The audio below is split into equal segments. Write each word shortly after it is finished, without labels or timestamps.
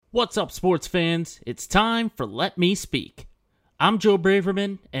What's up, sports fans? It's time for Let Me Speak. I'm Joe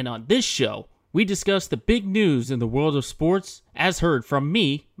Braverman, and on this show, we discuss the big news in the world of sports as heard from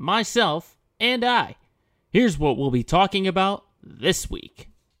me, myself, and I. Here's what we'll be talking about this week.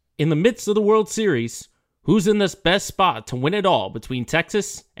 In the midst of the World Series, who's in this best spot to win it all between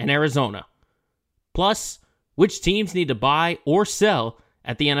Texas and Arizona? Plus, which teams need to buy or sell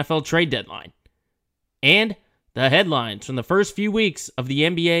at the NFL trade deadline? And the headlines from the first few weeks of the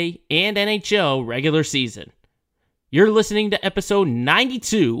NBA and NHL regular season. You're listening to episode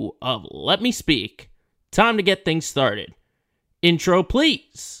 92 of Let Me Speak. Time to get things started. Intro,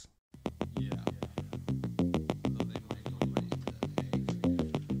 please.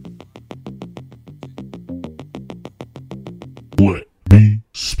 Let me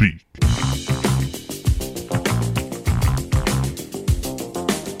speak.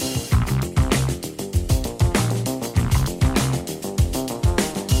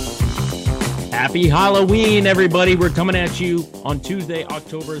 Happy Halloween, everybody. We're coming at you on Tuesday,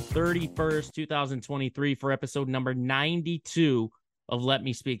 October 31st, 2023 for episode number 92 of Let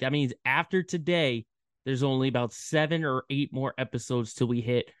Me Speak. That means after today, there's only about 7 or 8 more episodes till we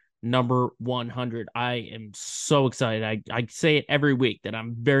hit number 100. I am so excited. I say it every week that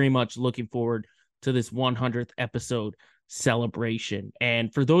I'm very much looking forward to this 100th episode celebration.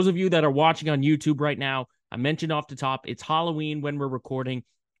 And for those of you that are watching on YouTube right now, I mentioned off the top, it's Halloween when we're recording.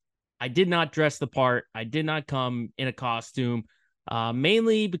 I did not dress the part. I did not come in a costume,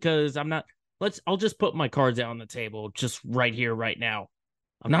 mainly because I'll just put my cards out on the table just right here, right now.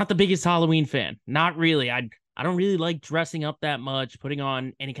 I'm not the biggest Halloween fan. Not really. I don't really like dressing up that much, putting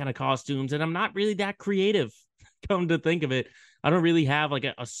on any kind of costumes, and I'm not really that creative, come to think of it. I don't really have like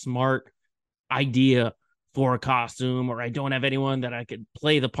a smart idea for a costume, or I don't have anyone that I could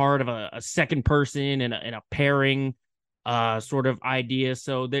play the part of a second person in a pairing sort of idea.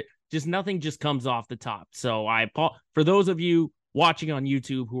 So that just nothing just comes off the top. So for those of you watching on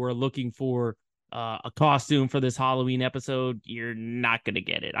YouTube who are looking for a costume for this Halloween episode, you're not going to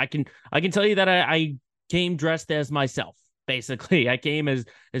get it. I can tell you that I came dressed as myself. Basically, I came as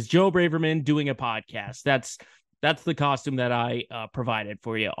Joe Braverman doing a podcast. That's the costume that I provided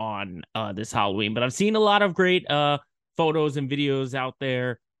for you on this Halloween. But I've seen a lot of great photos and videos out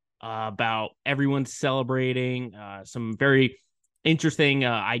there about everyone celebrating, some very interesting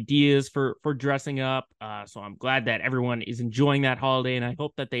ideas for dressing up. So I'm glad that everyone is enjoying that holiday, and I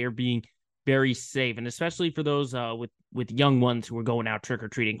hope that they are being very safe, and especially for those with young ones who are going out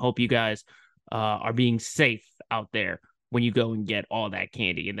trick-or-treating. Hope you guys are being safe out there when you go and get all that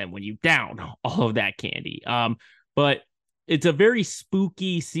candy, and then when you down all of that candy. But it's a very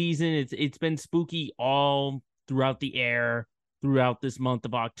spooky season. It's been spooky all throughout the air throughout this month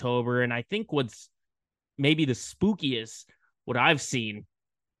of October, and I think what's maybe the spookiest, what I've seen,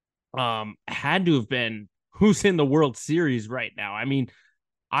 had to have been who's in the World Series right now. I mean,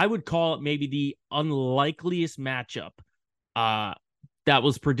 I would call it maybe the unlikeliest matchup that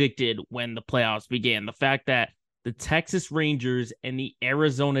was predicted when the playoffs began. The fact that the Texas Rangers and the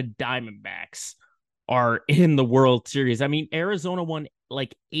Arizona Diamondbacks are in the World Series. I mean, Arizona won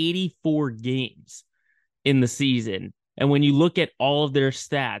like 84 games in the season. And when you look at all of their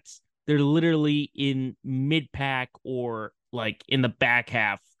stats, they're literally in mid-pack or like in the back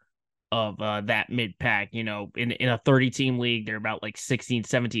half of that mid-pack. You know, in a 30-team league, they're about like 16,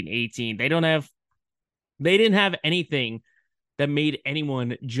 17, 18. They didn't have anything that made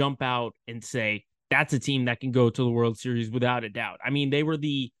anyone jump out and say, that's a team that can go to the World Series without a doubt. I mean, they were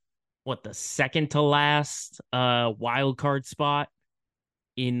the second to last wild card spot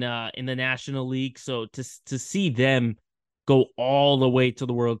in the National League. So to see them go all the way to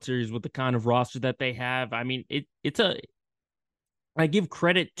the World Series with the kind of roster that they have, I mean, I give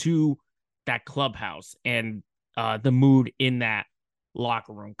credit to that clubhouse and the mood in that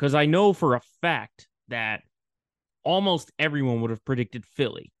locker room, because I know for a fact that almost everyone would have predicted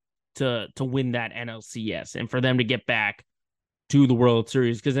Philly to win that NLCS and for them to get back to the World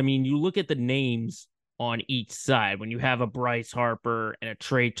Series. Because, I mean, you look at the names on each side. When you have a Bryce Harper and a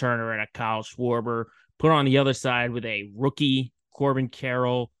Trey Turner and a Kyle Schwarber, put on the other side with a rookie, Corbin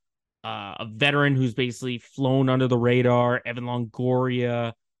Carroll, a veteran who's basically flown under the radar, Evan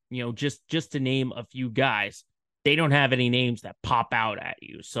Longoria, you know, just to name a few guys. They don't have any names that pop out at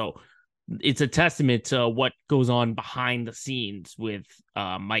you. So it's a testament to what goes on behind the scenes with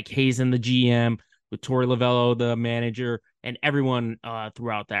Mike Hazen, the GM, with Torey Lovello, the manager, and everyone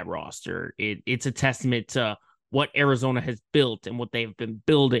throughout that roster. It's a testament to what Arizona has built and what they've been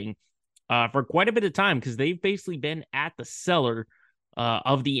building for quite a bit of time, because they've basically been at the cellar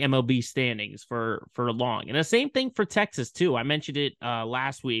of the MLB standings for long. And the same thing for Texas too. I mentioned it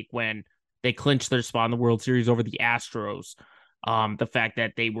last week when they clinched their spot in the World Series over the Astros. The fact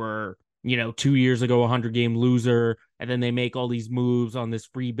that they were, 2 years ago, a 100-game loser, and then they make all these moves on this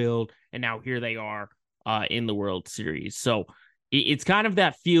rebuild, and now here they are in the World Series. So it's kind of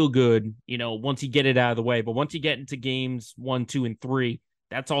that feel good, once you get it out of the way. But once you get into games 1, 2, and 3,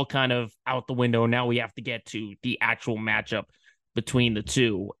 that's all kind of out the window. Now we have to get to the actual matchup between the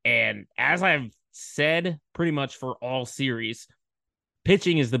two. And as I've said pretty much for all series,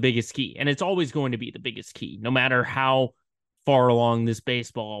 pitching is the biggest key. And it's always going to be the biggest key, no matter how far along this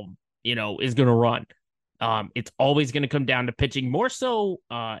baseball, is going to run. It's always going to come down to pitching. More so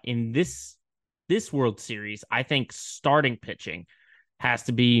in this World Series, I think starting pitching has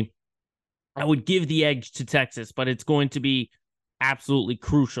to be, I would give the edge to Texas, but it's going to be absolutely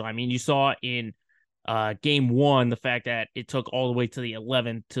crucial. I mean, you saw in game 1 the fact that it took all the way to the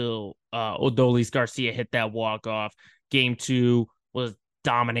 11th till Odolis Garcia hit that walk-off. Game 2 was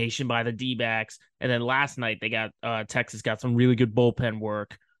domination by the D-backs. And then last night they got Texas got some really good bullpen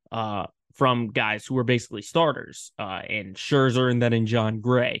work from guys who were basically starters in Scherzer and then in John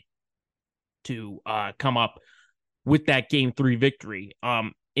Gray to come up with that game 3 victory.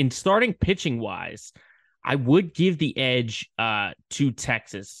 In starting pitching wise, I would give the edge to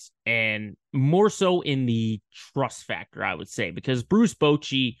Texas, and more so in the trust factor, I would say, because Bruce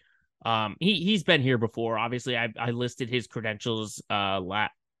Bochy, he's been here before. Obviously, I listed his credentials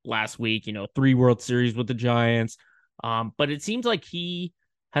last week. 3 World Series with the Giants, but it seems like he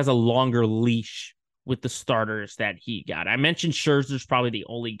has a longer leash with the starters that he got. I mentioned Scherzer's probably the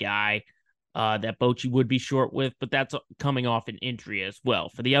only guy that Bochy would be short with, but that's coming off an injury as well.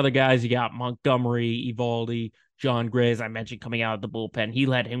 For the other guys, you got Montgomery, Evaldi, John Gray, as I mentioned, coming out of the bullpen. He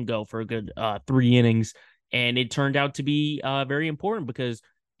let him go for a good 3 innings, and it turned out to be very important because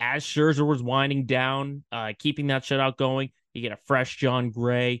as Scherzer was winding down, keeping that shutout going, you get a fresh John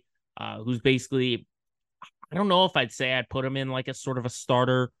Gray, who's basically, I don't know if I'd put him in like a sort of a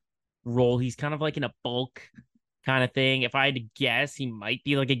starter role. He's kind of like in a bulk kind of thing. If I had to guess, he might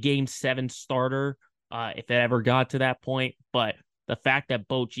be like a game 7 starter if it ever got to that point. But the fact that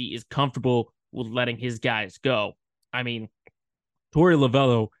Bochy is comfortable with letting his guys go, I mean, Torey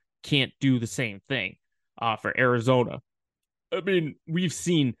Lovello can't do the same thing for Arizona. I mean, we've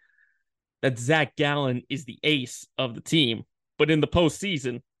seen that Zach Gallen is the ace of the team, but in the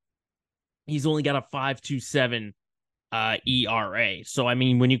postseason, he's only got a 5.27 ERA. So, I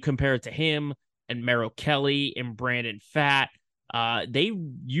mean, when you compare it to him and Merrill Kelly and Brandon Pfaadt, they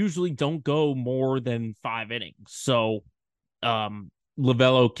usually don't go more than 5 innings. So,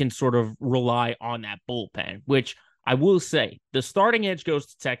 Lovello can sort of rely on that bullpen, which I will say the starting edge goes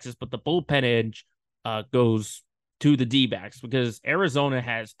to Texas, but the bullpen edge goes to the D-backs because Arizona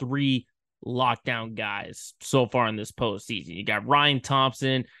has 3 lockdown guys so far in this postseason. You got Ryan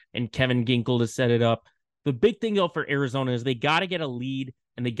Thompson and Kevin Ginkel to set it up. The big thing, though, for Arizona is they got to get a lead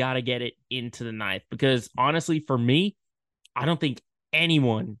and they got to get it into the 9th because, honestly, for me, I don't think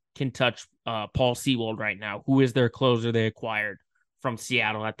anyone can touch Paul Sewald right now, who is their closer they acquired from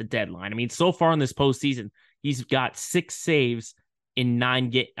Seattle at the deadline. I mean, so far in this postseason, he's got 6 saves in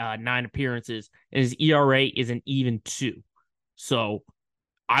 9 appearances, and his ERA is an even 2. So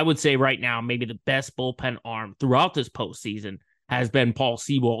I would say right now, maybe the best bullpen arm throughout this postseason has been Paul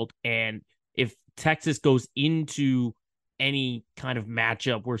Sewald. And if Texas goes into any kind of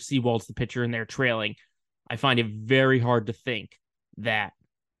matchup where Sewald's the pitcher and they're trailing, I find it very hard to think that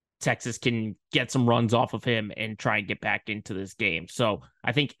Texas can get some runs off of him and try and get back into this game. So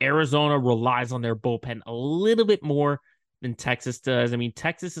I think Arizona relies on their bullpen a little bit more than Texas does. I mean,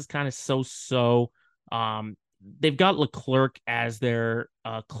 Texas is kind of so-so. They've got Leclerc as their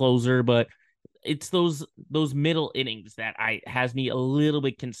closer, but it's those middle innings that has me a little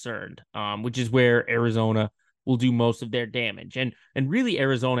bit concerned, which is where Arizona will do most of their damage. And really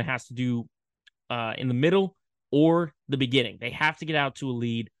Arizona has to do in the middle or the beginning. They have to get out to a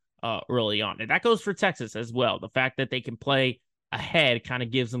lead early on. And that goes for Texas as well. The fact that they can play ahead kind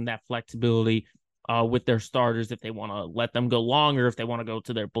of gives them that flexibility with their starters if they want to let them go longer, if they want to go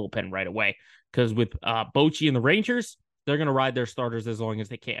to their bullpen right away. Because with Bochy and the Rangers, they're going to ride their starters as long as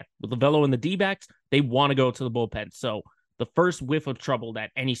they can. With Lovello and the D-backs, they want to go to the bullpen. So the first whiff of trouble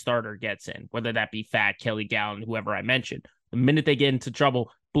that any starter gets in, whether that be Pfaadt, Kelly Gallen, whoever I mentioned, the minute they get into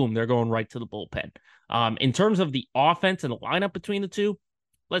trouble, boom, they're going right to the bullpen. In terms of the offense and the lineup between the two,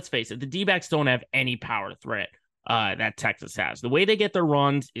 let's face it, the D-backs don't have any power threat that Texas has. The way they get their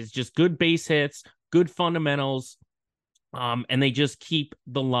runs is just good base hits, good fundamentals, and they just keep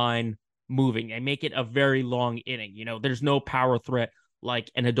the line moving. They make it a very long inning. There's no power threat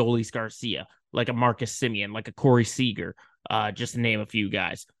like an Adolis Garcia, like a Marcus Simeon, like a Corey Seager, just to name a few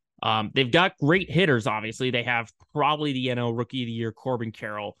guys. They've got great hitters, obviously. They have probably the NL Rookie of the Year, Corbin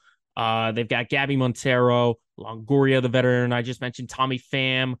Carroll. They've got Gabby Montero, Longoria, the veteran. I just mentioned Tommy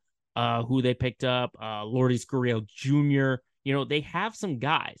Pham, who they picked up, Lourdes Gurriel Jr. They have some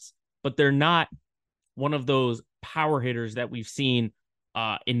guys, but they're not one of those power hitters that we've seen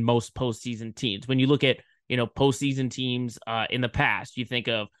in most postseason teams. When you look at, postseason teams in the past, you think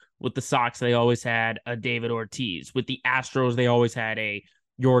of with the Sox, they always had a David Ortiz. With the Astros, they always had a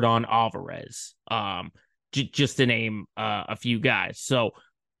Yordan Alvarez, just to name a few guys. So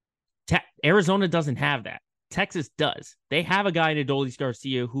Arizona doesn't have that. Texas does. They have a guy in Adolis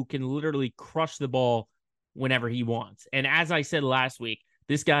Garcia who can literally crush the ball whenever he wants. And as I said last week,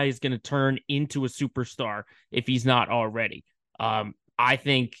 this guy is going to turn into a superstar if he's not already. I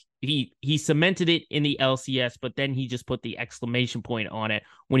think he cemented it in the LCS, but then he just put the exclamation point on it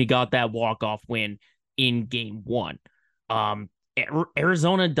when he got that walk-off win in game 1.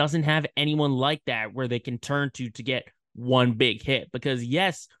 Arizona doesn't have anyone like that where they can turn to get one big hit, because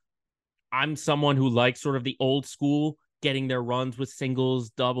yes, I'm someone who likes sort of the old school, getting their runs with singles,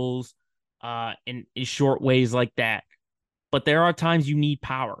 doubles, in short ways like that. But there are times you need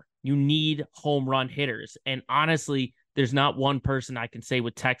power. You need home run hitters. And honestly, there's not one person I can say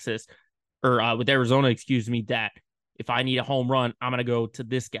with Texas or with Arizona, that if I need a home run, I'm going to go to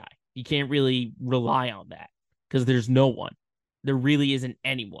this guy. You can't really rely on that because there's no one. There really isn't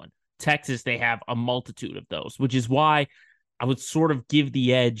anyone. Texas, they have a multitude of those, which is why I would sort of give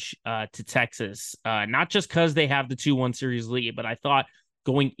the edge to Texas, not just because they have the 2-1 series lead, but I thought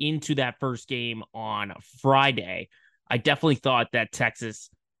going into that first game on Friday, I definitely thought that Texas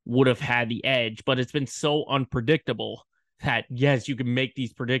would have had the edge, but it's been so unpredictable that, yes, you can make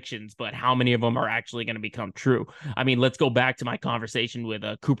these predictions, but how many of them are actually going to become true? I mean, let's go back to my conversation with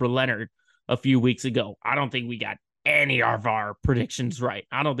Cooper Leonard a few weeks ago. I don't think we got any of our predictions right.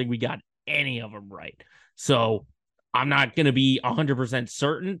 I don't think we got any of them right. So I'm not going to be 100%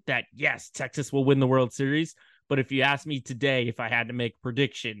 certain that, yes, Texas will win the World Series. But if you ask me today, if I had to make a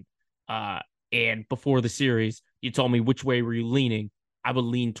prediction and before the series, you told me which way were you leaning, I would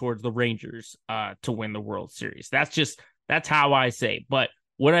lean towards the Rangers to win the World Series. That's how I say. But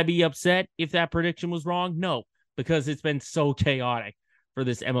would I be upset if that prediction was wrong? No, because it's been so chaotic for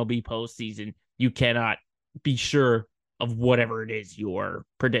this MLB postseason. You cannot be sure of whatever it is you're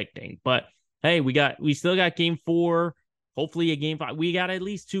predicting. But hey, we still got game 4, hopefully a game 5. We got at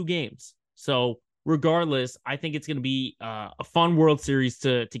least 2 games. So regardless, I think it's going to be a fun World Series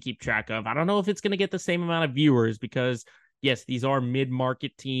to keep track of. I don't know if it's going to get the same amount of viewers because, yes, these are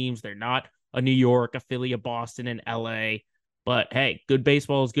mid-market teams. They're not a New York, a Philly, a Boston, and LA. But hey, good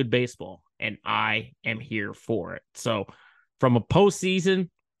baseball is good baseball, and I am here for it. So from a postseason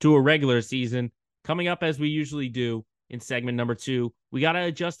to a regular season, coming up as we usually do in segment number 2, we got to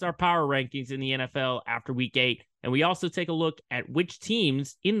adjust our power rankings in the NFL after week 8. And we also take a look at which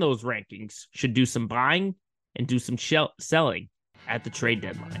teams in those rankings should do some buying and do some selling at the trade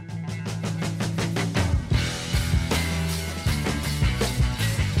deadline.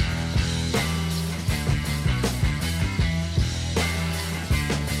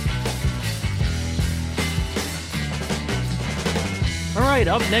 All right,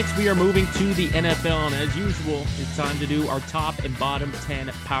 up next, we are moving to the NFL, and as usual, it's time to do our top and bottom 10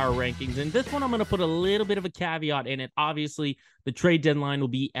 power rankings. And this one, I'm going to put a little bit of a caveat in it. Obviously, the trade deadline will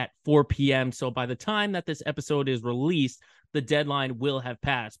be at 4 p.m., so by the time that this episode is released, the deadline will have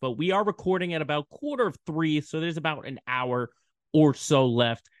passed. But we are recording at about 2:45, so there's about an hour or so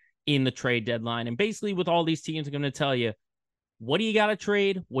left in the trade deadline. And basically, with all these teams, I'm going to tell you, what do you got to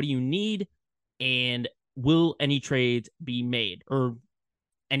trade? What do you need? And will any trades be made or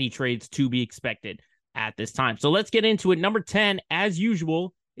any trades to be expected at this time? So let's get into it. Number 10, as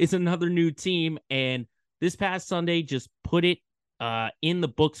usual, is another new team. And this past Sunday just put it in the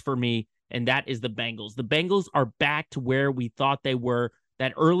books for me. And that is the Bengals. The Bengals are back to where we thought they were.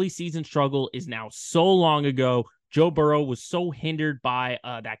 That early season struggle is now so long ago. Joe Burrow was so hindered by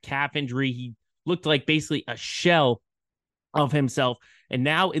that calf injury. He looked like basically a shell of himself. And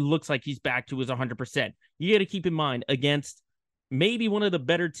now it looks like he's back to his 100%. You got to keep in mind, against maybe one of the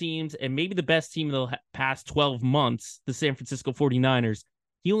better teams and maybe the best team in the past 12 months, the San Francisco 49ers,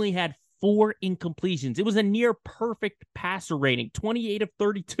 he only had 4 incompletions. It was a near perfect passer rating, 28 of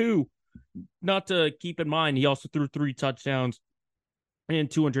 32. Not to keep in mind, he also threw 3 touchdowns and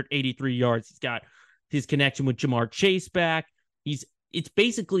 283 yards. He's got his connection with Jamar Chase back. It's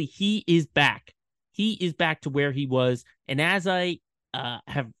basically, he is back. He is back to where he was. And as I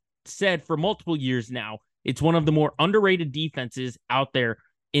have said for multiple years now, It's one of the more underrated defenses out there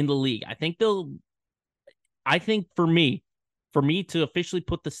in the league. I think for me to officially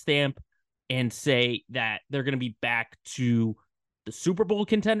put the stamp and say that they're going to be back to the Super Bowl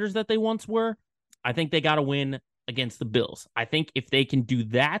contenders that they once were, I think they got to win against the Bills. I think if they can do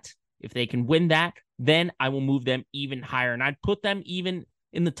that, if they can win that, then I will move them even higher. And I'd put them even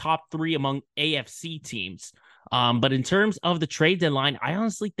in the top 3 among AFC teams. But in terms of the trade deadline, I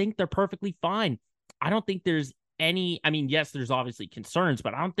honestly think they're perfectly fine. I don't think there's I mean, yes, there's obviously concerns,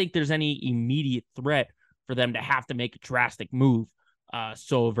 but I don't think there's any immediate threat for them to have to make a drastic move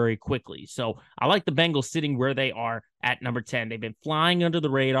so very quickly. So I like the Bengals sitting where they are at number 10. They've been flying under the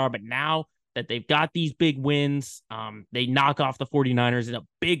radar, but now that they've got these big wins, they knock off the 49ers in a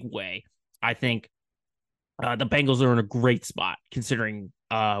big way. I think the Bengals are in a great spot considering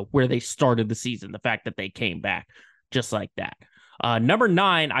where they started the season, the fact that they came back just like that. Number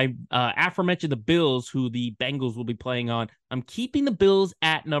 9, I aforementioned the Bills, who the Bengals will be playing on. I'm keeping the Bills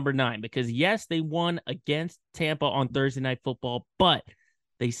at number 9 because, yes, they won against Tampa on Thursday Night Football, but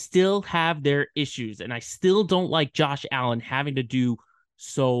they still have their issues, and I still don't like Josh Allen having to do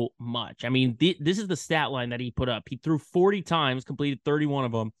so much. I mean, this is the stat line that he put up. He threw 40 times, completed 31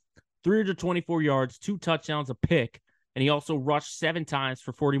 of them, 324 yards, 2 touchdowns, a pick, and he also rushed 7 times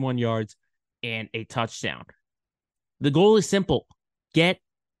for 41 yards and a touchdown. The goal is simple. Get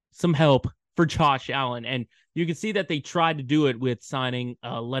some help for Josh Allen. And you can see that they tried to do it with signing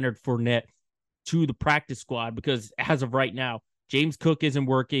Leonard Fournette to the practice squad because as of right now, James Cook isn't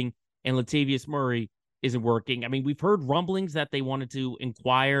working and Latavius Murray isn't working. I mean, we've heard rumblings that they wanted to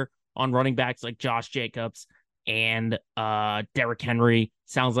inquire on running backs like Josh Jacobs and Derrick Henry.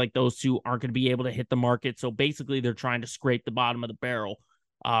 Sounds like those two aren't going to be able to hit the market. So basically, they're trying to scrape the bottom of the barrel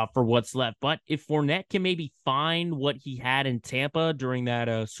for what's left. But if Fournette can maybe find what he had in Tampa during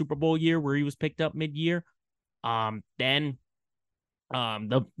that Super Bowl year where he was picked up mid-year, then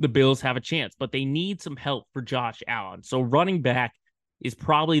the Bills have a chance. But they need some help for Josh Allen. So running back is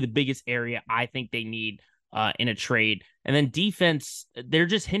probably the biggest area I think they need in a trade. And then defense, they're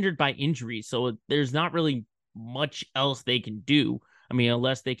just hindered by injuries. So there's not really much else they can do. I mean,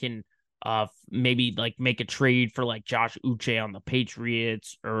 unless they can maybe like make a trade for like Josh Uche on the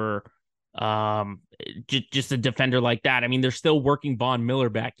Patriots or just a defender like that. I mean, they're still working Von Miller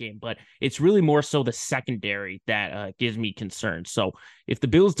back in, but it's really more so the secondary that gives me concern. So if the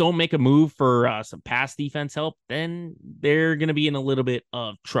Bills don't make a move for some pass defense help, then they're going to be in a little bit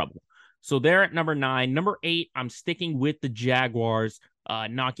of trouble. So they're at number 9. Number 8, I'm sticking with the Jaguars,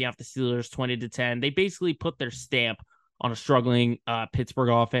 knocking off the Steelers 20-10. They basically put their stamp on a struggling Pittsburgh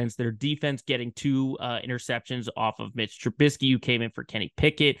offense. Their defense getting 2 interceptions off of Mitch Trubisky, who came in for Kenny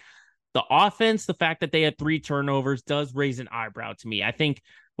Pickett. The offense, the fact that they had 3 turnovers does raise an eyebrow to me. I think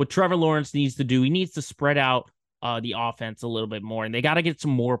what Trevor Lawrence needs to do, he needs to spread out the offense a little bit more, and they got to get some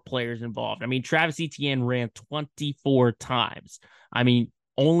more players involved. I mean, Travis Etienne ran 24 times. I mean,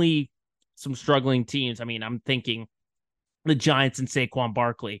 only some struggling teams. I mean, I'm thinking the Giants and Saquon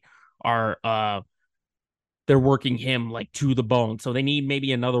Barkley are they're working him like to the bone. So they need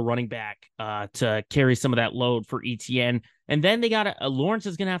maybe another running back to carry some of that load for ETN. And then they got Lawrence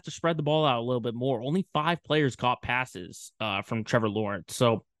is going to have to spread the ball out a little bit more. Only 5 players caught passes from Trevor Lawrence.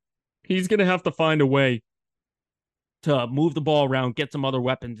 So he's going to have to find a way to move the ball around, get some other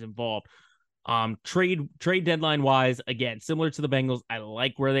weapons involved. Trade deadline wise, again, similar to the Bengals, I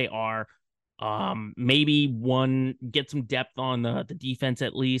like where they are. Maybe get some depth on the defense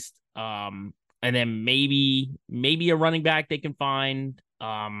at least. And then maybe a running back they can find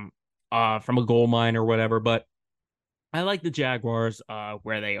from a gold mine or whatever. But I like the Jaguars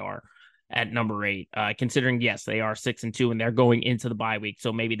where they are at number 8, considering, yes, they are 6-2 and they're going into the bye week.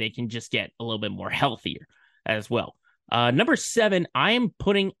 So maybe they can just get a little bit more healthier as well. Number 7, I am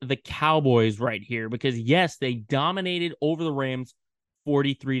putting the Cowboys right here because, yes, they dominated over the Rams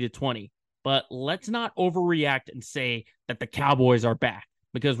 43-20. But let's not overreact and say that the Cowboys are back.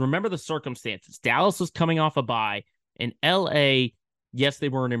 Because remember the circumstances. Dallas was coming off a bye. In LA, yes, they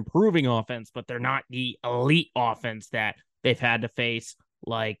were an improving offense, but they're not the elite offense that they've had to face.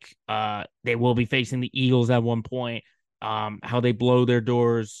 Like they will be facing the Eagles at one point. How they blow their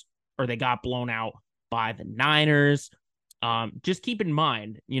doors or they got blown out by the Niners. Just keep in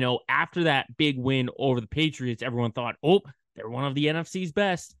mind, after that big win over the Patriots, everyone thought, oh, they're one of the NFC's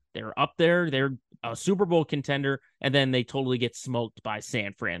best. They're up there. They're a Super Bowl contender, and then they totally get smoked by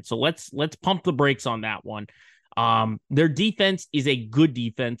San Fran. So let's pump the brakes on that one. Their defense is a good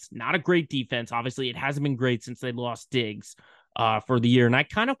defense, not a great defense. Obviously, it hasn't been great since they lost Diggs for the year. And I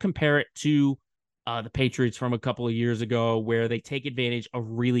kind of compare it to the Patriots from a couple of years ago where they take advantage of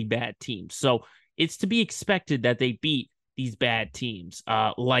really bad teams. So it's to be expected that they beat these bad teams,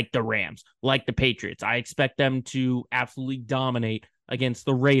 like the Rams, like the Patriots. I expect them to absolutely dominate against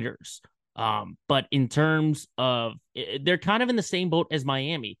the Raiders. But in terms of, they're kind of in the same boat as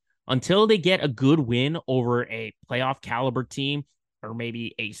Miami. Until they get a good win over a playoff caliber team or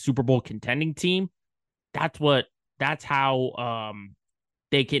maybe a Super Bowl contending team, that's what that's how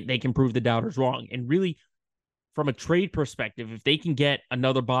they can prove the doubters wrong. And really, from a trade perspective, if they can get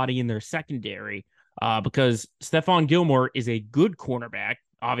another body in their secondary, because Stephon Gilmore is a good cornerback,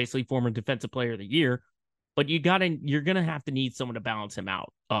 obviously former Defensive Player of the Year, but you're gonna have to need someone to balance him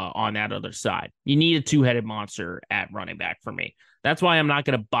out on that other side. You need a two-headed monster at running back for me. That's why I'm not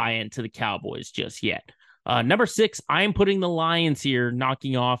gonna buy into the Cowboys just yet. Number 6, I am putting the Lions here,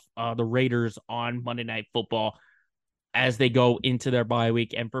 knocking off the Raiders on Monday Night Football as they go into their bye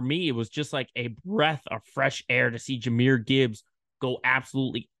week. And for me, it was just like a breath of fresh air to see Jahmyr Gibbs go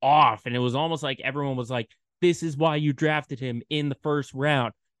absolutely off. And it was almost like everyone was like, this is why you drafted him in the first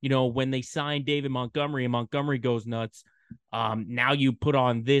round. When they signed David Montgomery and Montgomery goes nuts, now you put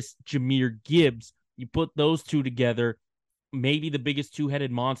on this Jahmyr Gibbs. You put those two together, maybe the biggest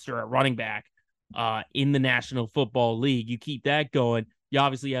two-headed monster at running back in the National Football League. You keep that going. You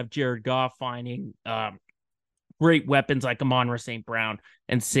obviously have Jared Goff finding great weapons like Amon-Ra St. Brown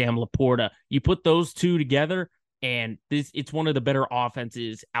and Sam Laporta. You put those two together, and it's one of the better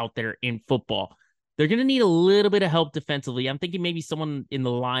offenses out there in football. They're going to need a little bit of help defensively. I'm thinking maybe someone in the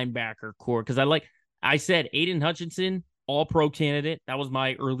linebacker core, because I said Aiden Hutchinson, all-pro candidate. That was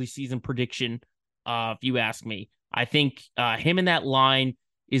my early season prediction, if you ask me. I think him in that line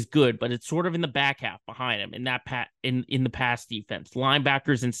is good, but it's sort of in the back half behind him in that in the pass defense.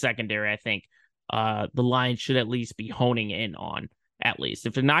 Linebackers and secondary, I think the Lions should at least be honing in on. At least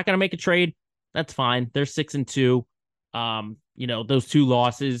if they're not going to make a trade, that's fine. They're 6-2. Those two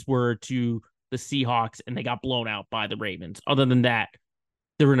losses were to the Seahawks, and they got blown out by the Ravens. Other than that,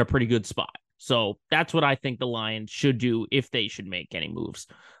 they're in a pretty good spot. So that's what I think the Lions should do if they should make any moves.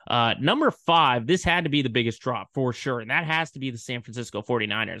 Number 5, this had to be the biggest drop for sure, and that has to be the San Francisco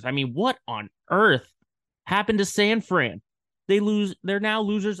 49ers. I mean, what on earth happened to San Fran? They're now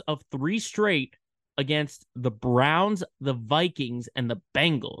losers of 3 straight against the Browns, the Vikings, and the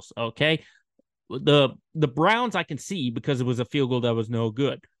Bengals, okay? The Browns I can see because it was a field goal that was no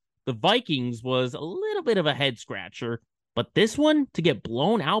good. The Vikings was a little bit of a head scratcher, but this one to get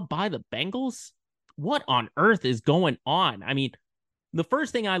blown out by the Bengals, what on earth is going on? I mean, the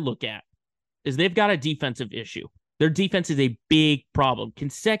first thing I look at is they've got a defensive issue. Their defense is a big problem.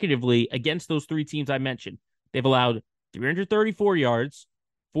 Consecutively against those 3 teams I mentioned, they've allowed 334 yards,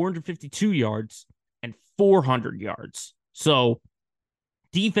 452 yards, and 400 yards. So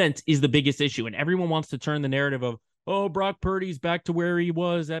defense is the biggest issue, and everyone wants to turn the narrative of, oh, Brock Purdy's back to where he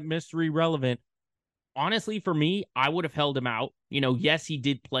was at mystery relevant. Honestly, for me, I would have held him out. Yes, he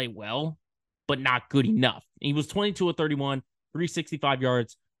did play well, but not good enough. He was 22 of 31, 365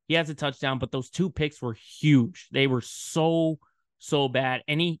 yards. He has a touchdown, but those 2 picks were huge. They were so bad.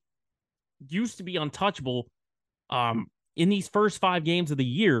 And he used to be untouchable. In these first 5 games of the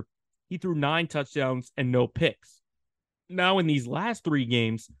year, he threw 9 touchdowns and no picks. Now, in these last 3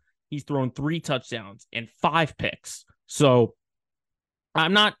 games, he's thrown 3 touchdowns and 5 picks. So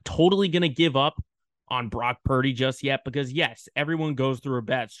I'm not totally going to give up on Brock Purdy just yet because, yes, everyone goes through a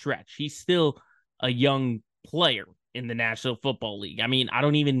bad stretch. He's still a young player in the National Football League. I mean, I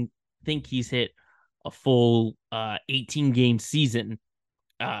don't even think he's hit a full 18-game season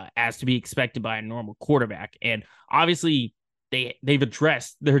as to be expected by a normal quarterback. And obviously, they've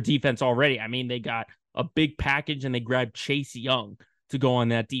addressed their defense already. I mean, they got a big package and they grabbed Chase Young to go on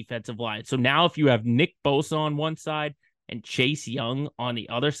that defensive line. So now if you have Nick Bosa on one side and Chase Young on the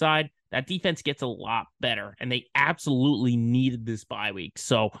other side, that defense gets a lot better. And they absolutely needed this bye week.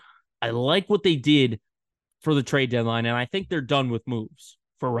 So I like what they did for the trade deadline, and I think they're done with moves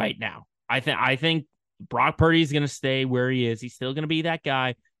for right now. I think Brock Purdy is going to stay where he is. He's still going to be that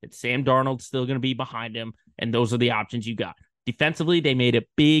guy. And Sam Darnold's still going to be behind him, and those are the options you got. Defensively, they made a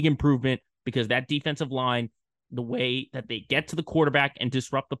big improvement because that defensive line, the way that they get to the quarterback and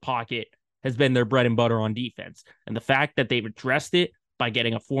disrupt the pocket, has been their bread and butter on defense. And the fact that they've addressed it by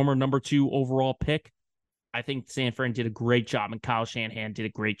getting a former number 2 overall pick, I think San Fran did a great job, and Kyle Shanahan did a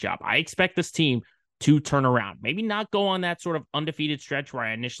great job. I expect this team to turn around. Maybe not go on that sort of undefeated stretch where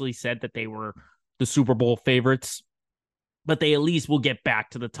I initially said that they were the Super Bowl favorites, but they at least will get back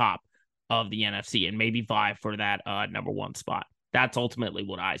to the top of the NFC and maybe vie for that number 1 spot. That's ultimately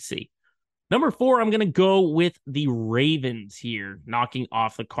what I see. Number 4, I'm going to go with the Ravens here, knocking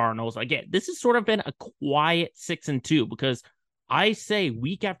off the Cardinals. Again, this has sort of been a quiet 6-2 because I say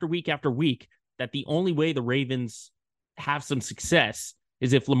week after week after week that the only way the Ravens have some success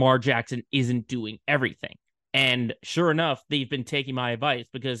is if Lamar Jackson isn't doing everything. And sure enough, they've been taking my advice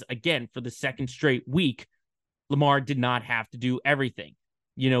because, again, for the second straight week, Lamar did not have to do everything.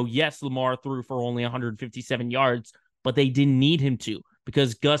 Yes, Lamar threw for only 157 yards, but they didn't need him to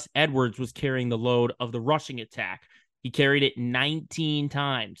because Gus Edwards was carrying the load of the rushing attack. He carried it 19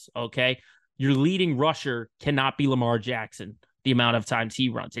 times, okay? Your leading rusher cannot be Lamar Jackson, the amount of times he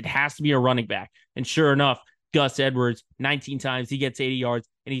runs. It has to be a running back. And sure enough, Gus Edwards, 19 times, he gets 80 yards,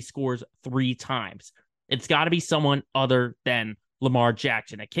 and he scores 3 times. It's got to be someone other than Lamar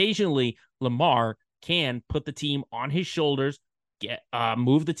Jackson. Occasionally, Lamar can put the team on his shoulders,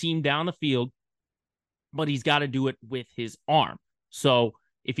 move the team down the field, but he's got to do it with his arm. So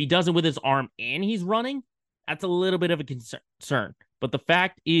if he does it with his arm and he's running, that's a little bit of a concern. But the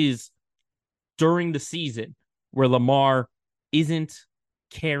fact is, during the season where Lamar isn't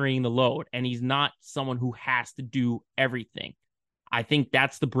carrying the load and he's not someone who has to do everything, I think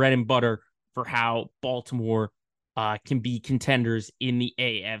that's the bread and butter for how Baltimore can be contenders in the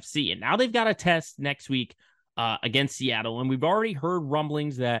AFC. And now they've got a test next week against Seattle. And we've already heard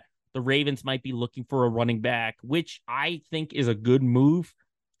rumblings that the Ravens might be looking for a running back, which I think is a good move.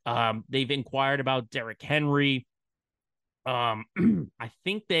 They've inquired about Derrick Henry. I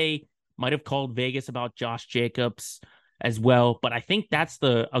think they might have called Vegas about Josh Jacobs as well. But I think that's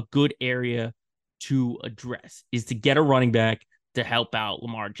a good area to address, is to get a running back to help out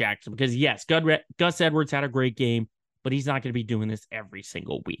Lamar Jackson. Because yes, Gus Edwards had a great game, but he's not going to be doing this every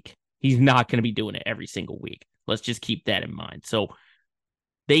single week. He's not going to be doing it every single week. Let's just keep that in mind. So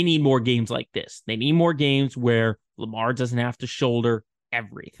they need more games like this. They need more games where Lamar doesn't have to shoulder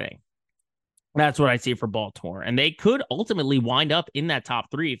everything. That's what I see for Baltimore. And they could ultimately wind up in that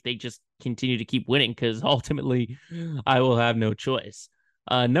top 3 if they just continue to keep winning, because ultimately I will have no choice.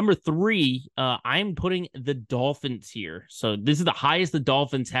 Number 3, I'm putting the Dolphins here. So this is the highest the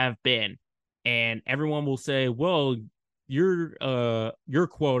Dolphins have been. And everyone will say, well, your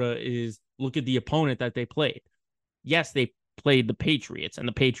quota is look at the opponent that they played. Yes, they played the Patriots, and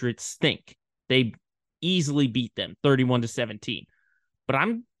the Patriots stink. They easily beat them 31-17. But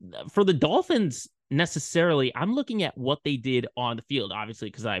for the Dolphins necessarily, I'm looking at what they did on the field, obviously,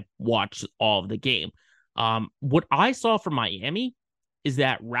 because I watched all of the game. What I saw from Miami is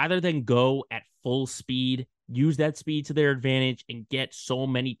that rather than go at full speed, use that speed to their advantage and get so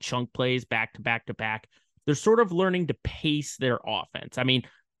many chunk plays back to back to back, they're sort of learning to pace their offense. I mean,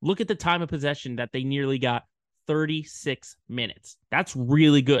 look at the time of possession that they nearly got, 36 minutes. That's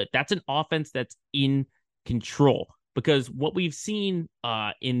really good. That's an offense that's in control, because what we've seen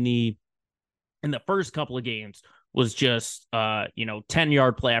in the first couple of games was just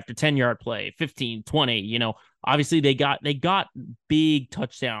 10-yard play after 10-yard play, 15, 20, obviously they got big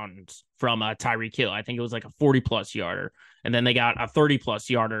touchdowns from Tyreek Hill. I think it was like a 40+ yarder, and then they got a 30+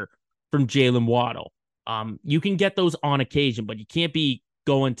 yarder from Jalen Waddle. You can get those on occasion, but you can't be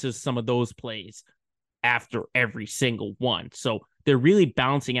going to some of those plays after every single one. So they're really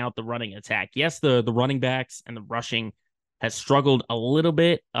balancing out the running attack. Yes, the running backs and the rushing has struggled a little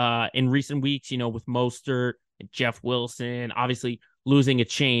bit in recent weeks, with Mostert and Jeff Wilson. Obviously, losing a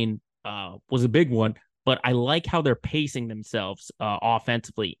chain was a big one, but I like how they're pacing themselves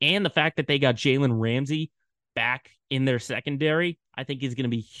offensively. And the fact that they got Jalen Ramsey back in their secondary, I think is going to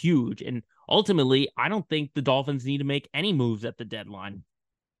be huge. And ultimately, I don't think the Dolphins need to make any moves at the deadline.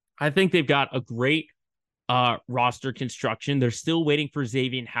 I think they've got a great roster construction. They're still waiting for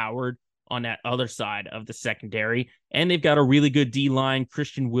Xavier Howard on that other side of the secondary. And they've got a really good D-line.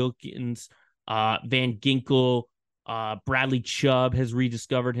 Christian Wilkins, Van Ginkel, Bradley Chubb has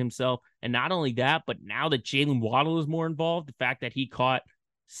rediscovered himself. And not only that, but now that Jalen Waddle is more involved, the fact that he caught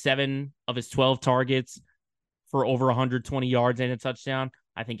 7 of his 12 targets for over 120 yards and a touchdown,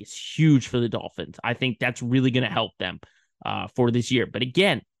 I think is huge for the Dolphins. I think that's really going to help them for this year. But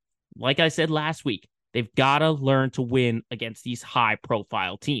again, like I said last week, they've got to learn to win against these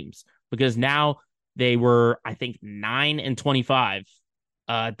high-profile teams, because now they were, I think, 9-25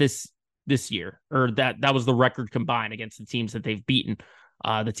 this year, or that was the record combined against the teams that they've beaten.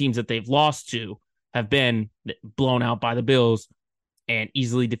 The teams that they've lost to have been blown out by the Bills and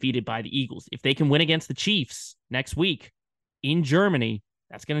easily defeated by the Eagles. If they can win against the Chiefs next week in Germany,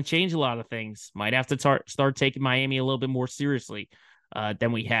 that's going to change a lot of things. Might have to start taking Miami a little bit more seriously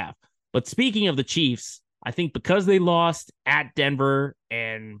than we have. But speaking of the Chiefs, I think because they lost at Denver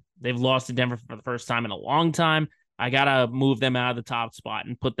and they've lost to Denver for the first time in a long time, I got to move them out of the top spot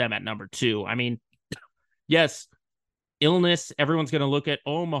and put them at number 2. I mean, yes, illness, everyone's going to look at,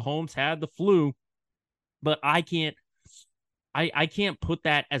 Mahomes had the flu, but I can't I can't put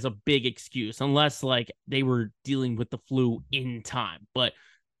that as a big excuse unless like they were dealing with the flu in time. But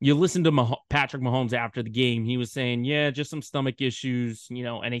you listen to Patrick Mahomes after the game, he was saying, yeah, just some stomach issues,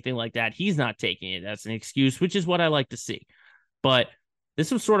 anything like that. He's not taking it as an excuse, which is what I like to see. But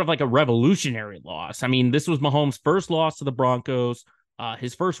this was sort of like a revolutionary loss. I mean, this was Mahomes' first loss to the Broncos,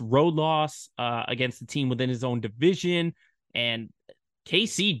 his first road loss against the team within his own division. And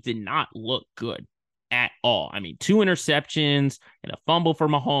KC did not look good at all. I mean, 2 interceptions and a fumble for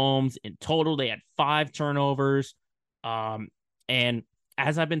Mahomes. In total, they had 5 turnovers. And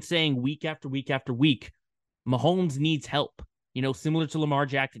as I've been saying week after week after week, Mahomes needs help. Similar to Lamar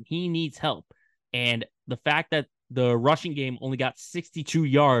Jackson, he needs help. And the fact that the rushing game only got 62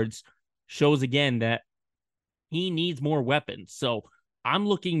 yards shows again that he needs more weapons. So I'm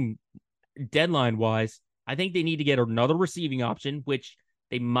looking deadline wise. I think they need to get another receiving option, which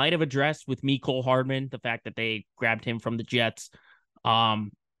they might have addressed with Cole Hardman, the fact that they grabbed him from the Jets.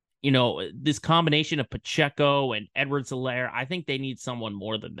 This combination of Pacheco and Edwards-Helaire, I think they need someone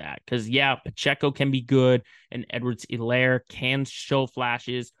more than that. Because, yeah, Pacheco can be good and Edwards-Helaire can show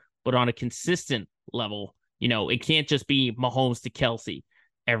flashes, but on a consistent level, it can't just be Mahomes to Kelsey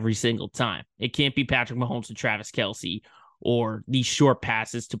every single time. It can't be Patrick Mahomes to Travis Kelsey or these short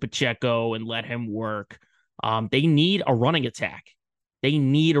passes to Pacheco and let him work. They need a running attack.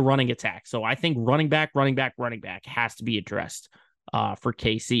 So I think running back has to be addressed for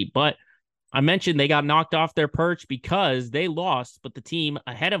KC. But I mentioned they got knocked off their perch because they lost, but the team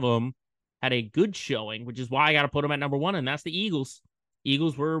ahead of them had a good showing, which is why I got to put them at number 1, and that's the Eagles.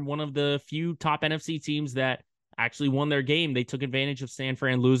 Eagles were one of the few top NFC teams that actually won their game. They took advantage of San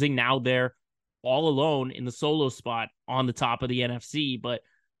Fran losing. Now they're all alone in the solo spot on the top of the NFC, but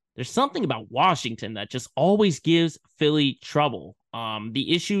there's something about Washington that just always gives Philly trouble.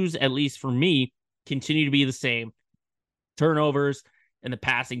 The issues, at least for me, continue to be the same. Turnovers and the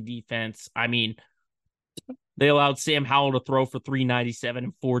passing defense. I mean, they allowed Sam Howell to throw for 397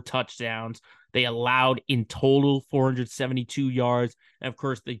 and 4 touchdowns. They allowed in total 472 yards. And of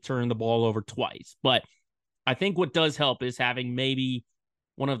course, they turned the ball over twice. But I think what does help is having maybe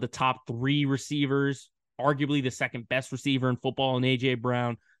one of the top 3 receivers, arguably the second best receiver in football in A.J.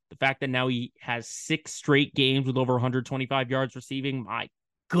 Brown. The fact that now he has 6 straight games with over 125 yards receiving, my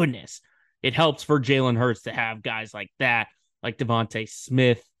goodness. It helps for Jalen Hurts to have guys like that, like Devontae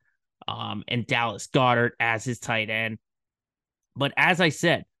Smith and Dallas Goedert as his tight end. But as I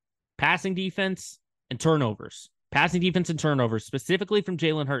said, passing defense and turnovers, specifically from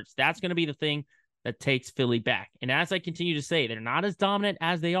Jalen Hurts, that's going to be the thing that takes Philly back. And as I continue to say, they're not as dominant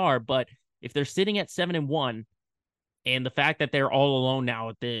as they are, but if they're sitting at 7-1, and the fact that they're all alone now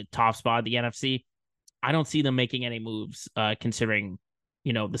at the top spot of the NFC, I don't see them making any moves, considering,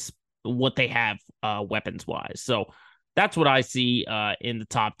 what they have weapons wise. So that's what I see in the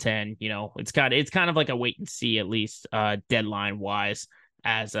top 10. It's kind of like a wait and see, at least deadline wise.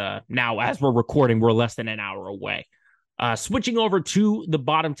 As now, as we're recording, we're less than an hour away. Switching over to the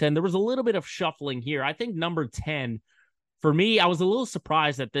bottom 10, there was a little bit of shuffling here. I think number 10, for me, I was a little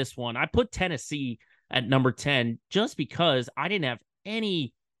surprised at this one. I put Tennessee at number 10 just because I didn't have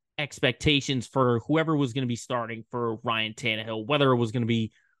any expectations for whoever was going to be starting for Ryan Tannehill, whether it was going to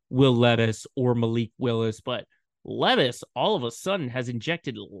be Will Levis or Malik Willis. But Levis all of a sudden has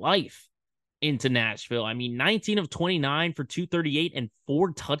injected life into Nashville. I mean, 19 of 29 for 238 and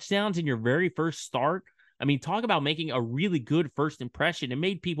 4 touchdowns in your very first start. I mean, talk about making a really good first impression. It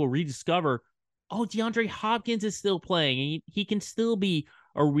made people rediscover, oh, DeAndre Hopkins is still playing. He can still be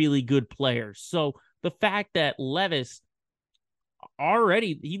a really good player. So the fact that Levis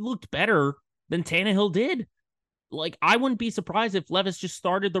already, he looked better than Tannehill did. Like, I wouldn't be surprised if Levis just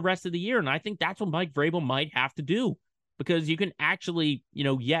started the rest of the year. And I think that's what Mike Vrabel might have to do, because you can actually,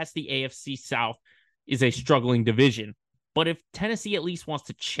 yes, the AFC South is a struggling division, but if Tennessee at least wants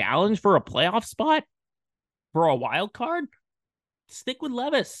to challenge for a playoff spot, for a wild card, stick with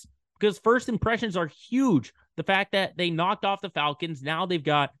Levis, because first impressions are huge. The fact that they knocked off the Falcons, now they've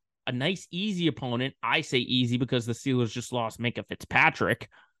got a nice, easy opponent. I say easy because the Steelers just lost Minkah Fitzpatrick.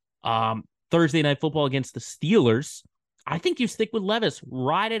 Thursday Night Football against the Steelers. I think you stick with Levis.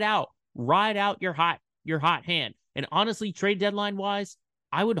 Ride it out. Ride out your hot hand. And honestly, trade deadline wise,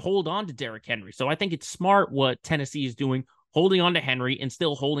 I would hold on to Derrick Henry. So I think it's smart what Tennessee is doing, holding on to Henry and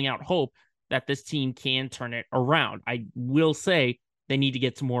still holding out hope that this team can turn it around. I will say they need to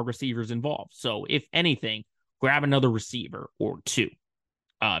get some more receivers involved. So if anything, grab another receiver or 2,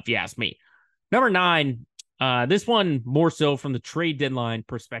 if you ask me. Number 9, this one more so from the trade deadline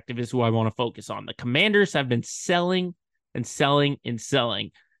perspective is who I want to focus on. The Commanders have been selling and selling and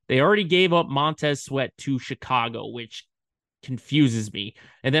selling. They already gave up Montez Sweat to Chicago, which confuses me.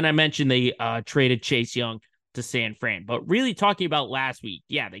 And then I mentioned they traded Chase Young to San Fran. But really talking about last week,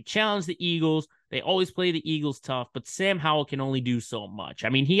 yeah, they challenged the Eagles. They always play the Eagles tough, but Sam Howell can only do so much. I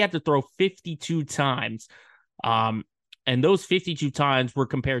mean, he had to throw 52 times, and those 52 times were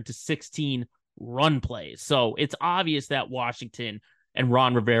compared to 16 run plays. So it's obvious that Washington and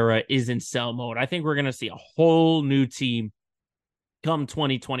Ron Rivera is in sell mode. I think we're going to see a whole new team come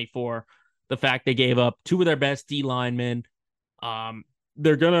 2024. The fact they gave up two of their best D linemen,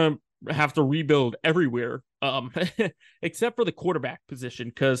 they're going to have to rebuild everywhere, except for the quarterback position,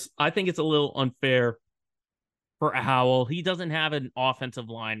 because I think it's a little unfair for Howell. He doesn't have an offensive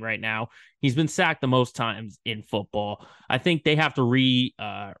line right now. He's been sacked the most times in football. I think they have to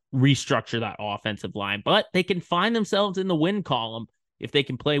restructure that offensive line, but they can find themselves in the win column if they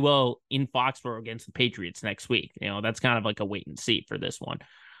can play well in Foxborough against the Patriots next week. That's kind of like a wait and see for this one.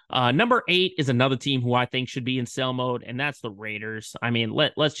 Number 8 is another team who I think should be in sell mode, and that's the Raiders. I mean,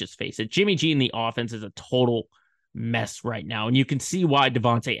 let's just face it. Jimmy G in the offense is a total mess right now, and you can see why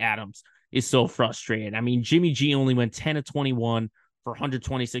Devontae Adams is so frustrated. I mean, Jimmy G only went 10 of 21 for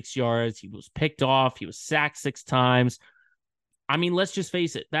 126 yards. He was picked off. He was sacked 6 times. I mean, let's just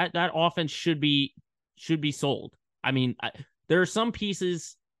face it. That offense should be sold. I mean, there are some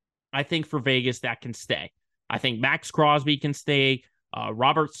pieces I think for Vegas that can stay. I think Max Crosby can stay.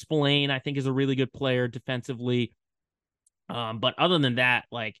 Robert Spillane, I think, is a really good player defensively. But other than that,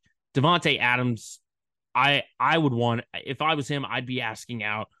 like Devontae Adams, I would want, if I was him, I'd be asking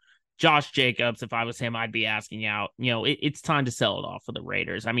out. Josh Jacobs, if I was him, I'd be asking out. It's time to sell it off for the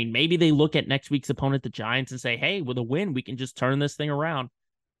Raiders. I mean, maybe they look at next week's opponent, the Giants, and say, hey, with a win, we can just turn this thing around.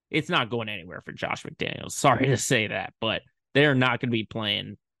 It's not going anywhere for Josh McDaniels. Sorry to say that, but they're not going to be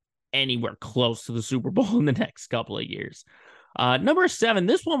playing anywhere close to the Super Bowl in the next couple of years. Number 7,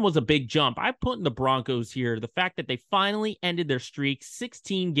 this one was a big jump. I put in the Broncos here. The fact that they finally ended their streak,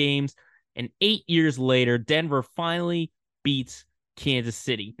 16 games, and 8 years later, Denver finally beats Kansas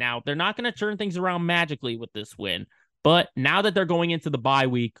City. Now, they're not going to turn things around magically with this win, but now that they're going into the bye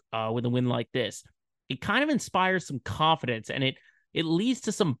week with a win like this, it kind of inspires some confidence, and it leads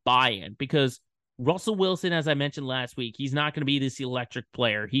to some buy-in, because Russell Wilson, as I mentioned last week, he's not going to be this electric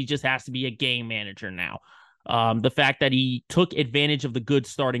player. He just has to be a game manager now. The fact that he took advantage of the good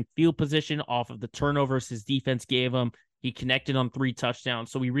starting field position off of the turnovers his defense gave him. He connected on 3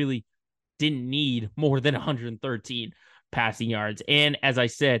 touchdowns, so he really didn't need more than 113 passing yards. And as I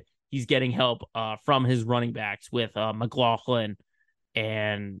said, he's getting help from his running backs with McLaughlin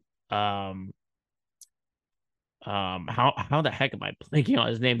and how the heck am I blanking on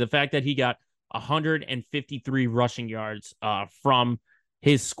his name? The fact that he got 153 rushing yards from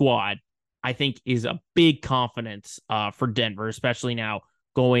his squad, I think, is a big confidence for Denver, especially now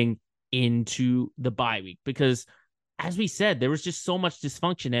going into the bye week, because as we said, there was just so much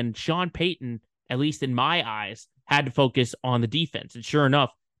dysfunction, and Sean Payton, at least in my eyes, had to focus on the defense. And sure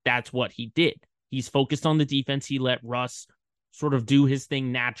enough, that's what he did. He's focused on the defense. He let Russ sort of do his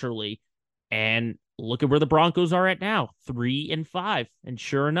thing naturally. And look at where the Broncos are at now, 3-5. And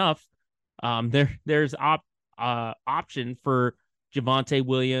sure enough, there's option for Javonte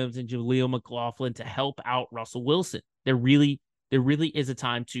Williams and Jaleel McLaughlin to help out Russell Wilson. There really is a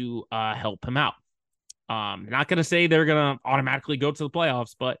time to help him out. Not going to say they're going to automatically go to the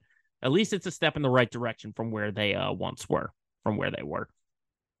playoffs, but at least it's a step in the right direction from where they once were, from where they were.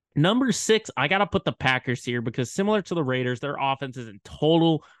 Number 6, I got to put the Packers here, because similar to the Raiders, their offense is in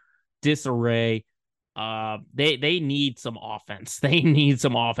total disarray. They need some offense. They need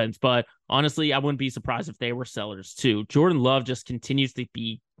some offense, but honestly, I wouldn't be surprised if they were sellers too. Jordan Love just continues to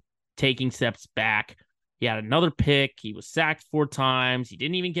be taking steps back. He had another pick. He was sacked 4 times. He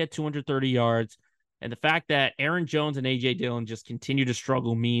didn't even get 230 yards. And the fact that Aaron Jones and A.J. Dillon just continue to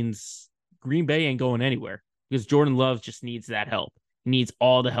struggle means Green Bay ain't going anywhere, because Jordan Love just needs that help. He needs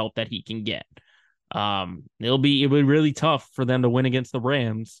all the help that he can get. It'll be really tough for them to win against the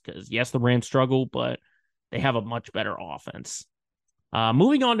Rams, because yes, the Rams struggle, but they have a much better offense.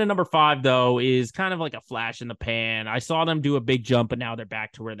 Moving on to number 5, though, is kind of like a flash in the pan. I saw them do a big jump, but now they're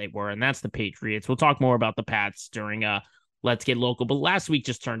back to where they were, and that's the Patriots. We'll talk more about the Pats during Let's Get Local, but last week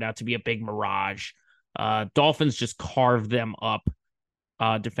just turned out to be a big mirage. Dolphins just carved them up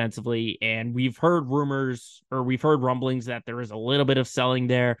defensively, and we've heard rumblings that there is a little bit of selling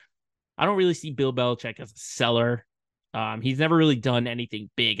there. I don't really see Bill Belichick as a seller. He's never really done anything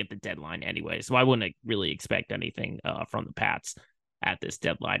big at the deadline anyway, so I wouldn't really expect anything from the Pats at this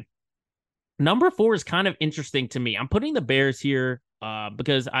deadline. Number 4 is kind of interesting to me. I'm putting the Bears here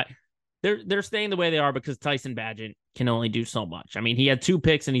because they're staying the way they are because Tyson Bagent can only do so much. I mean, he had 2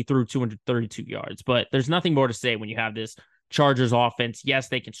 picks and he threw 232 yards, but there's nothing more to say when you have this Chargers offense, yes,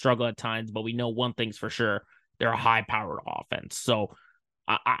 they can struggle at times, but we know one thing's for sure. They're a high-powered offense. So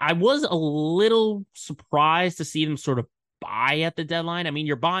I was a little surprised to see them sort of buy at the deadline. I mean,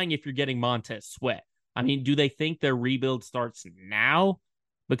 you're buying if you're getting Montez Sweat. I mean, do they think their rebuild starts now?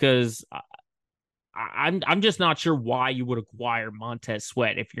 Because I'm just not sure why you would acquire Montez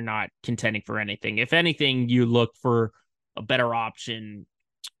Sweat if you're not contending for anything. If anything, you look for a better option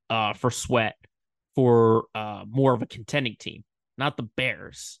for Sweat for more of a contending team, not the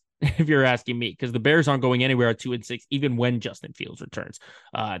Bears. If you're asking me, because the Bears aren't going anywhere at 2-6, even when Justin Fields returns.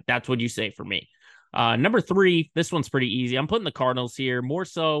 That's what you say for me. Number 3, this one's pretty easy. I'm putting the Cardinals here. More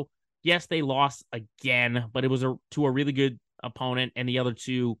so, yes, they lost again, but it was to a really good opponent, and the other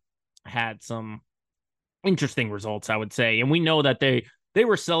two had some interesting results, I would say. And we know that they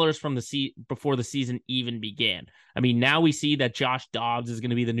were sellers from before the season even began. I mean, now we see that Josh Dobbs is going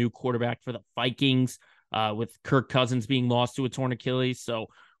to be the new quarterback for the Vikings, with Kirk Cousins being lost to a torn Achilles. So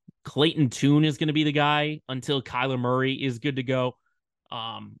Clayton Tune is going to be the guy until Kyler Murray is good to go.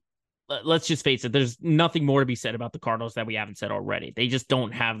 Let's just face it. There's nothing more to be said about the Cardinals that we haven't said already. They just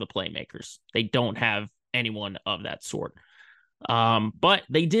don't have the playmakers. They don't have anyone of that sort. But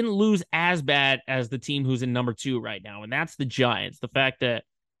they didn't lose as bad as the team who's in number 2 right now, and that's the Giants. The fact that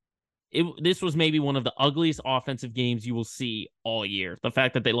this was maybe one of the ugliest offensive games you will see all year. The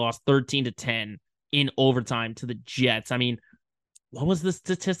fact that they lost 13-10 in overtime to the Jets. I mean, what was the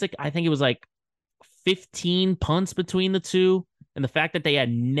statistic? I think it was like 15 punts between the two. And the fact that they had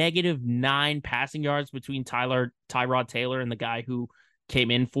 -9 passing yards between Tyrod Taylor and the guy who came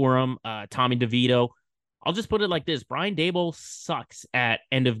in for him, Tommy DeVito. I'll just put it like this. Brian Daboll sucks at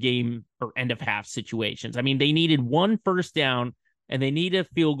end of game or end of half situations. I mean, they needed 1 first down and they needed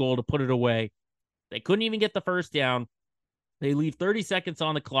a field goal to put it away. They couldn't even get the first down. They leave 30 seconds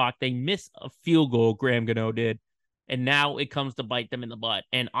on the clock. They miss a field goal, Graham Gano did. And now it comes to bite them in the butt.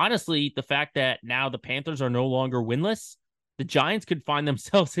 And honestly, the fact that now the Panthers are no longer winless, the Giants could find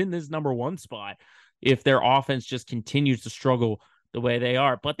themselves in this number 1 spot if their offense just continues to struggle the way they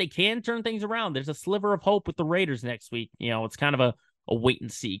are. But they can turn things around. There's a sliver of hope with the Raiders next week. You know, it's kind of a wait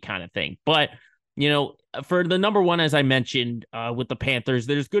and see kind of thing. But, you know, for the number 1, as I mentioned, with the Panthers,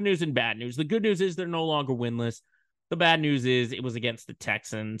 there's good news and bad news. The good news is they're no longer winless. The bad news is it was against the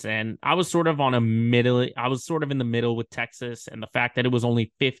Texans, and I was sort of in the middle with Texas, and the fact that it was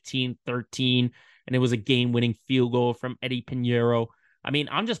only 15-13 and it was a game-winning field goal from Eddie Pinheiro. I mean,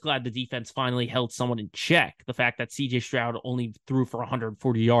 I'm just glad the defense finally held someone in check. The fact that CJ Stroud only threw for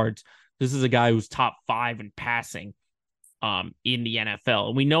 140 yards. This is a guy who's top 5 in passing in the NFL.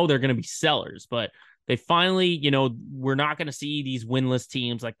 And we know they're going to be sellers, but they finally, you know, we're not going to see these winless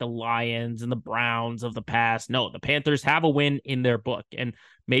teams like the Lions and the Browns of the past. No, the Panthers have a win in their book. And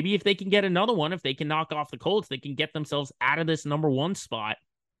maybe if they can get another one, if they can knock off the Colts, they can get themselves out of this number 1 spot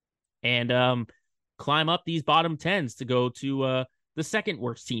and climb up these bottom 10s to go to the second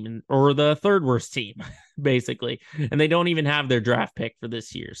worst team or the third worst team, basically. And they don't even have their draft pick for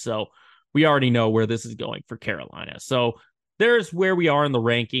this year. So we already know where this is going for Carolina. So there's where we are in the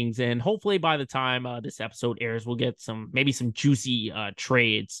rankings. And hopefully by the time this episode airs, we'll get maybe some juicy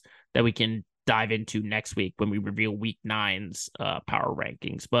trades that we can dive into next week when we reveal week 9's power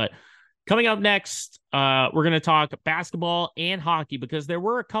rankings. But coming up next, we're going to talk basketball and hockey because there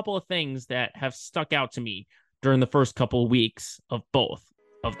were a couple of things that have stuck out to me during the first couple of weeks of both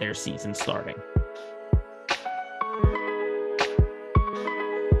of their season starting.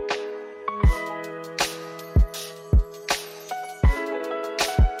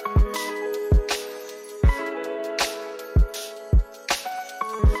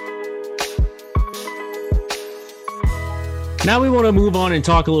 Now we want to move on and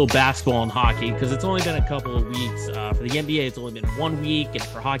talk a little basketball and hockey because it's only been a couple of weeks. For the NBA, it's only been 1 week, and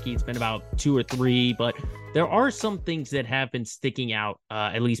for hockey, it's been about 2 or 3. But there are some things that have been sticking out,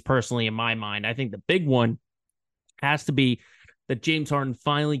 at least personally in my mind. I think the big one has to be that James Harden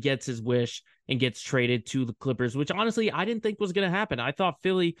finally gets his wish and gets traded to the Clippers, which honestly I didn't think was going to happen. I thought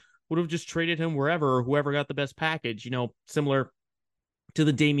Philly would have just traded him wherever or whoever got the best package, you know, similar to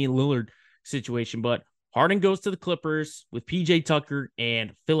the Damian Lillard situation. But Harden goes to the Clippers with PJ Tucker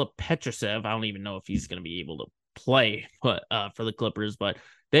and Philip Petrusev. I don't even know if he's going to be able to play for the Clippers, but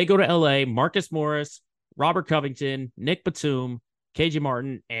they go to LA. Marcus Morris, Robert Covington, Nick Batum, KJ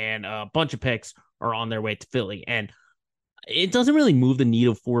Martin, and a bunch of picks are on their way to Philly. And it doesn't really move the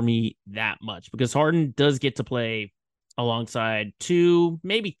needle for me that much because Harden does get to play alongside 2,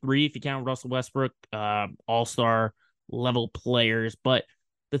 maybe 3 if you count Russell Westbrook, all-star level players. But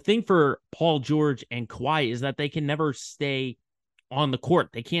the thing for Paul George and Kawhi is that they can never stay on the court.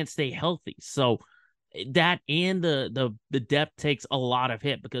 They can't stay healthy. So that and the depth takes a lot of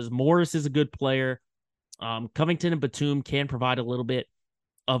hit because Morris is a good player. Covington and Batum can provide a little bit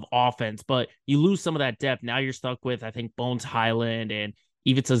of offense, but you lose some of that depth. Now you're stuck with, I think, Bones Highland and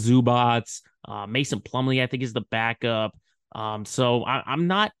Ivica Zubats. Mason Plumlee, I think, is the backup. So I'm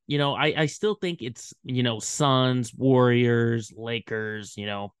not, I still think it's, Suns, Warriors, Lakers,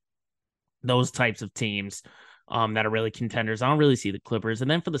 those types of teams that are really contenders. I don't really see the Clippers.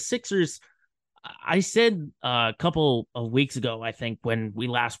 And then for the Sixers, I said a couple of weeks ago, I think, when we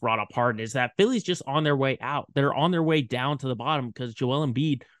last brought up Harden, is that Philly's just on their way out. They're on their way down to the bottom because Joel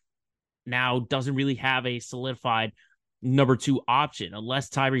Embiid now doesn't really have a solidified number two option unless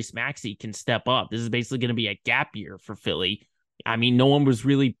Tyrese Maxey can step up. This is basically going to be a gap year for Philly. I mean, no one was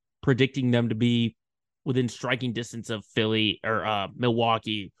really predicting them to be within striking distance of Philly or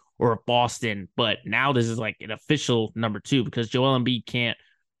Milwaukee or Boston, but now this is like an official number two because Joel Embiid can't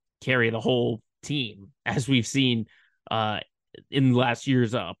carry the whole team as we've seen in last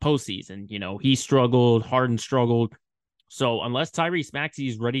year's postseason. He struggled, Harden struggled. So unless Tyrese Maxey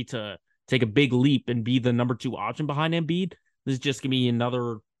is ready to take a big leap and be the number two option behind Embiid, this is just gonna be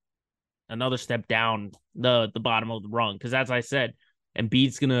another step down the bottom of the rung. Because as I said,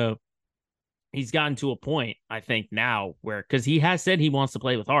 he's gotten to a point, I think, now where, because he has said he wants to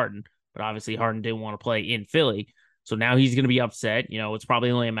play with Harden, but obviously Harden didn't want to play in Philly. So now he's going to be upset. It's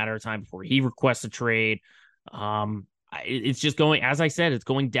probably only a matter of time before he requests a trade. It's just going, as I said, it's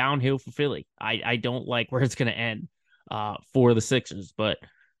going downhill for Philly. I don't like where it's going to end for the Sixers, but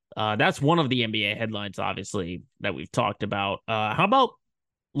that's one of the NBA headlines, obviously, that we've talked about. How about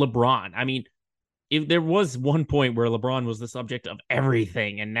LeBron? I mean, if there was one point where LeBron was the subject of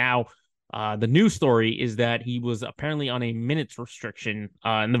everything, and now the new story is that he was apparently on a minutes restriction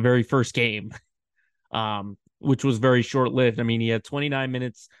in the very first game, which was very short lived. I mean, he had 29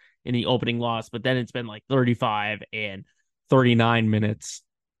 minutes in the opening loss, but then it's been like 35 and 39 minutes.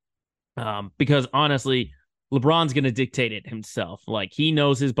 Because honestly, LeBron's going to dictate it himself. Like, he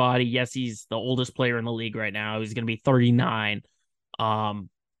knows his body. Yes, he's the oldest player in the league right now. He's going to be 39.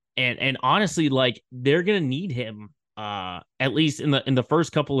 And honestly, like, they're going to need him at least in the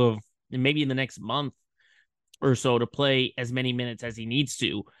first couple of, maybe in the next month or so, to play as many minutes as he needs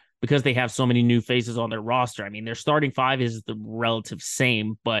to, because they have so many new faces on their roster. I mean, their starting five is the relative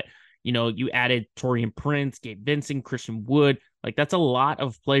same, but you added Torian Prince, Gabe Vincent, Christian Wood. Like, that's a lot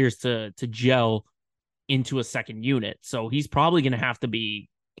of players to gel into a second unit. So he's probably going to have to be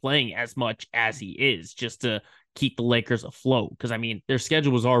playing as much as he is just to keep the Lakers afloat. Because, I mean, their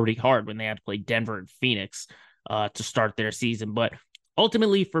schedule was already hard when they had to play Denver and Phoenix to start their season. But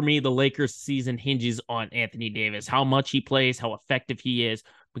ultimately, for me, the Lakers season hinges on Anthony Davis, how much he plays, how effective he is.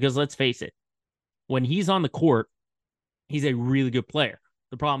 Because let's face it, when he's on the court, he's a really good player.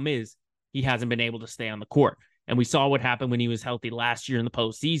 The problem is he hasn't been able to stay on the court. And we saw what happened when he was healthy last year in the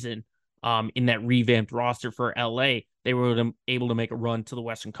postseason. In that revamped roster for LA, they were able to make a run to the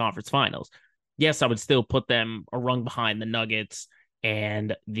Western Conference Finals. Yes, I would still put them a rung behind the Nuggets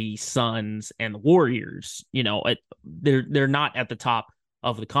and the Suns and the Warriors. They're not at the top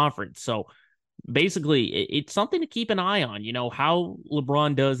of the conference. So basically, it's something to keep an eye on, how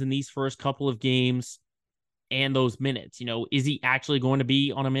LeBron does in these first couple of games and those minutes. Is he actually going to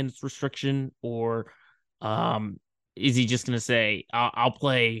be on a minutes restriction, or is he just going to say, I'll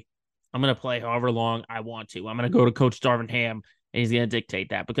play, I'm going to play however long I want to. I'm going to go to Coach Darvin Ham, and he's going to dictate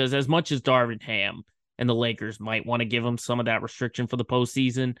that. Because as much as Darvin Ham and the Lakers might want to give him some of that restriction for the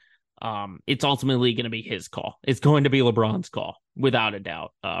postseason, it's ultimately going to be his call. It's going to be LeBron's call, without a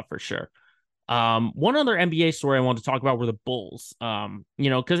doubt, for sure. One other NBA story I wanted to talk about were the Bulls.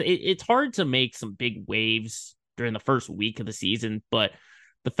 Because it's hard to make some big waves during the first week of the season, but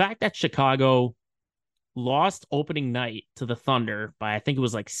the fact that Chicago lost opening night to the Thunder by, I think it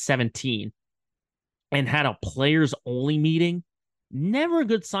was like 17, and had a players only meeting, never a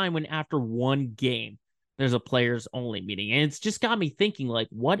good sign when after one game there's a players only meeting. And it's just got me thinking, like,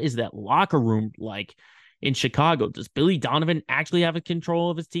 what is that locker room like in Chicago? Does Billy Donovan actually have a control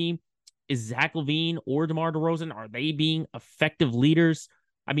of his team? Is Zach LaVine or DeMar DeRozan, are they being effective leaders?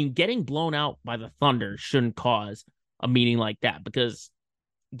 I mean, getting blown out by the Thunder shouldn't cause a meeting like that, because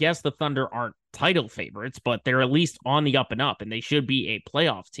yes, the Thunder aren't title favorites, but they're at least on the up and up, and they should be a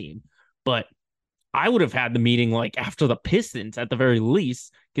playoff team. But I would have had the meeting like after the Pistons at the very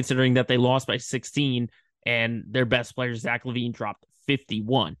least, considering that they lost by 16 and their best player, Zach LaVine, dropped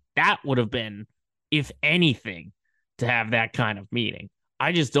 51. That would have been, if anything, to have that kind of meeting.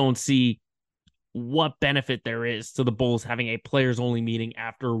 I just don't see what benefit there is to the Bulls having a players only meeting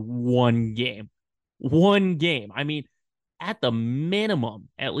after one game. One game. I mean, at the minimum,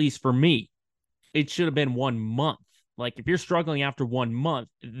 at least for me, it should have been 1 month. Like if you're struggling after 1 month,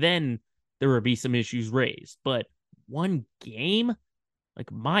 then there would be some issues raised. But one game,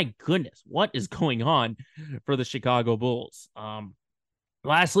 like my goodness, what is going on for the Chicago Bulls?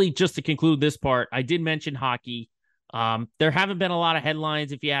 Lastly, just to conclude this part, I did mention hockey. There haven't been a lot of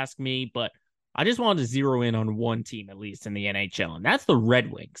headlines, if you ask me, but I just wanted to zero in on one team, at least in the NHL, and that's the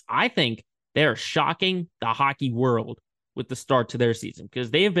Red Wings. I think they're shocking the hockey world with the start to their season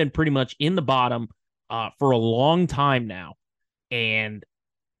because they have been pretty much in the bottom for a long time now. And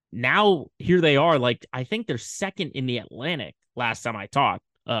now here they are. Like, I think they're second in the Atlantic last time I talked,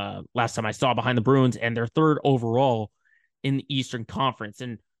 last time I saw behind the Bruins, and they're third overall in the Eastern Conference.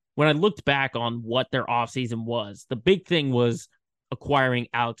 And when I looked back on what their offseason was, the big thing was acquiring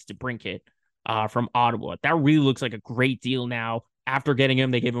Alex DeBrincat from Ottawa. That really looks like a great deal now. After getting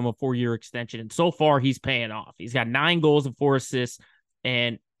him, they gave him a 4-year extension. And so far, he's paying off. He's got 9 goals and 4 assists.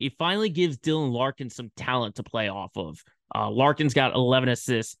 And he finally gives Dylan Larkin some talent to play off of. Larkin's got 11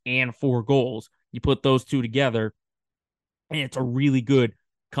 assists and 4 goals. You put those two together, and it's a really good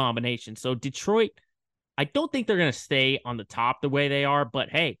combination. So Detroit, I don't think they're going to stay on the top the way they are, but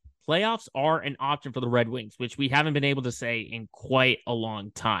hey, playoffs are an option for the Red Wings, which we haven't been able to say in quite a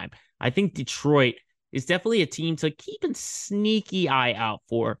long time. I think Detroit is definitely a team to keep a sneaky eye out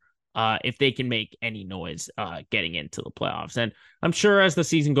for if they can make any noise getting into the playoffs. And I'm sure as the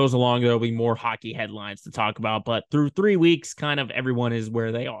season goes along, there'll be more hockey headlines to talk about, but through 3 weeks, kind of everyone is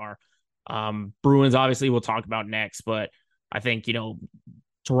where they are. Bruins, obviously, we'll talk about next, but I think,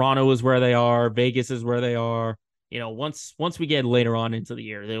 Toronto is where they are. Vegas is where they are. Once we get later on into the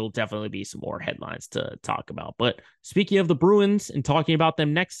year, there will definitely be some more headlines to talk about. But speaking of the Bruins and talking about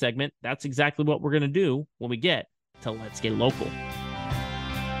them next segment, that's exactly what we're going to do when we get to Let's Get Local.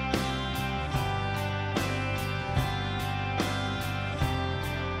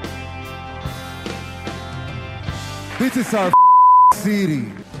 This is our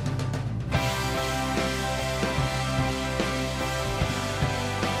city.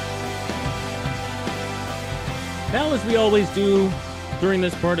 Now, as we always do during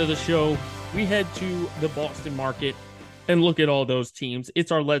this part of the show, we head to the Boston market and look at all those teams.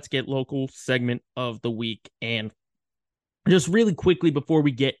 It's our Let's Get Local segment of the week. And just really quickly before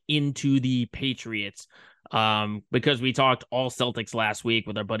we get into the Patriots, because we talked all Celtics last week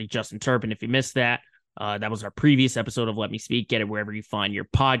with our buddy Justin Turpin. If you missed that, that was our previous episode of Let Me Speak. Get it wherever you find your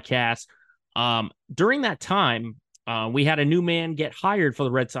podcast. During that time, we had a new man get hired for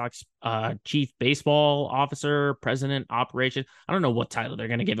the Red Sox, chief baseball officer, president, operation. I don't know what title they're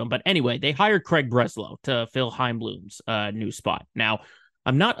going to give him, but anyway, they hired Craig Breslow to fill Heimblum's new spot. Now,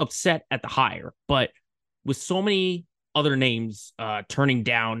 I'm not upset at the hire, but with so many other names turning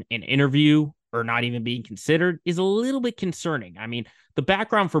down an interview or not even being considered is a little bit concerning. I mean, the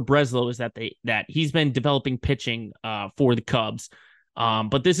background for Breslow is that he's been developing pitching for the Cubs.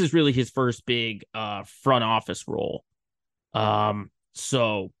 But this is really his first big front office role.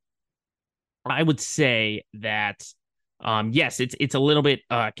 So I would say that yes, it's a little bit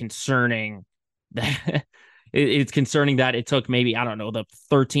concerning that it's concerning that it took maybe, I don't know, the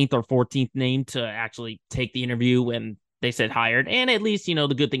 13th or 14th name to actually take the interview when they said hired. And at least,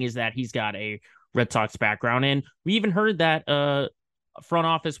 the good thing is that he's got a Red Sox background. And we even heard that front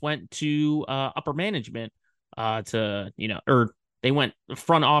office went to upper management front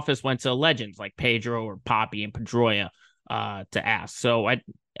office went to legends like Pedro or Poppy and Pedroia to ask. So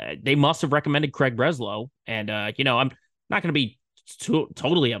they must have recommended Craig Breslow. And, I'm not going to be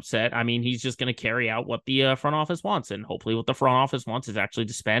totally upset. I mean, he's just going to carry out what the front office wants. And hopefully what the front office wants is actually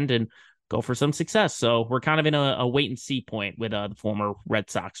to spend and go for some success. So we're kind of in a wait and see point with the former Red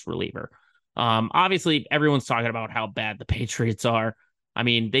Sox reliever. Obviously, everyone's talking about how bad the Patriots are. I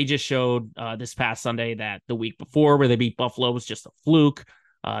mean, they just showed this past Sunday that the week before where they beat Buffalo was just a fluke.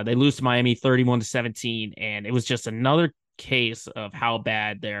 They lose to Miami 31-17, and it was just another case of how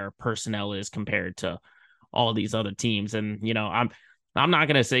bad their personnel is compared to all these other teams. And, I'm not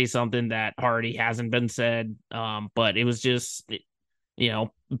going to say something that already hasn't been said, but it was just,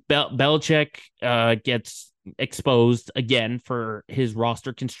 Belichick gets exposed again for his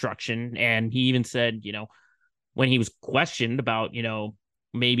roster construction. And he even said, when he was questioned about,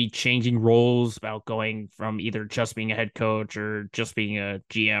 maybe changing roles, about going from either just being a head coach or just being a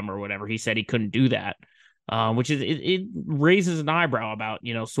GM or whatever, he said he couldn't do that, which is, it raises an eyebrow about,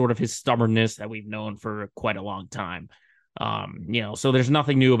 sort of his stubbornness that we've known for quite a long time. So there's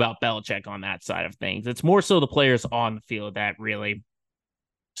nothing new about Belichick on that side of things. It's more so the players on the field that really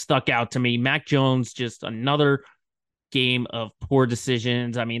stuck out to me. Mac Jones, just another game of poor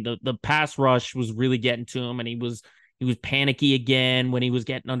decisions. I mean, the pass rush was really getting to him, and he was He was panicky again when he was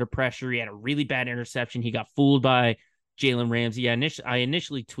getting under pressure. He had a really bad interception. He got fooled by Jalen Ramsey. I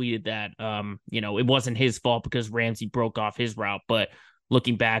initially tweeted that, it wasn't his fault because Ramsey broke off his route, but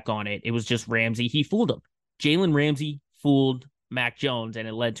looking back on it, it was just Ramsey. He fooled him. Jalen Ramsey fooled Mac Jones, and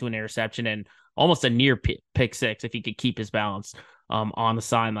it led to an interception and almost a near pick six if he could keep his balance on the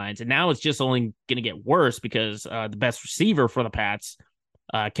sidelines. And now it's just only going to get worse because the best receiver for the Pats,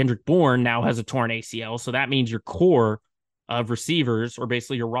 Kendrick Bourne, now has a torn ACL. So that means your core of receivers, or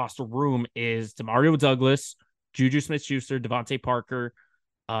basically your roster room, is Demario Douglas, Juju Smith-Schuster, Devontae Parker,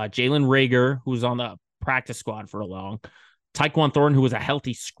 Jalen Reagor, who's on the practice squad for a long, Tyquan Thornton, who was a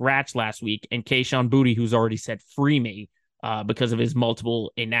healthy scratch last week, and Kayshon Boutte, who's already said free me because of his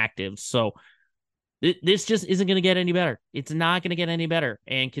multiple inactives. So this just isn't going to get any better. It's not going to get any better.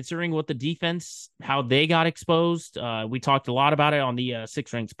 And considering what the defense, how they got exposed, we talked a lot about it on the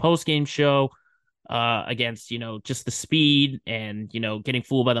Six Rings post-game show against, just the speed and, getting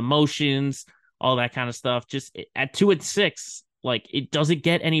fooled by the motions, all that kind of stuff. Just at 2-6, like, it doesn't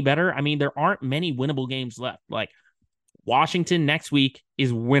get any better. I mean, there aren't many winnable games left. Like, Washington next week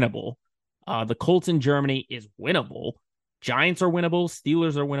is winnable. The Colts in Germany is winnable. Giants are winnable.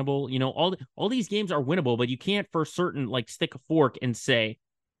 Steelers are winnable. All these games are winnable, but you can't for certain stick a fork and say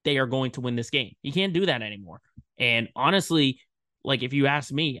they are going to win this game. You can't do that anymore. And honestly, if you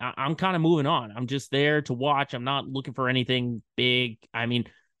ask me, I'm kind of moving on. I'm just there to watch. I'm not looking for anything big. I mean,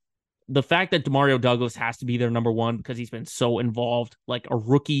 the fact that Demario Douglas has to be their number one because he's been so involved, like a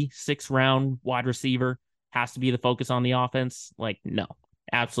rookie 6th-round wide receiver, has to be the focus on the offense. No,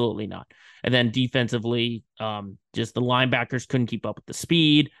 absolutely not. And then defensively, just the linebackers couldn't keep up with the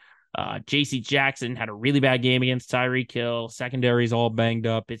speed. J.C. Jackson had a really bad game against Tyreek Hill. Secondary's all banged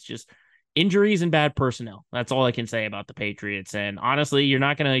up. It's just injuries and bad personnel. That's all I can say about the Patriots. And honestly, you're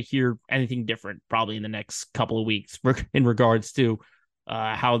not going to hear anything different probably in the next couple of weeks in regards to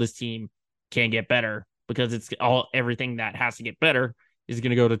how this team can get better, because everything that has to get better is going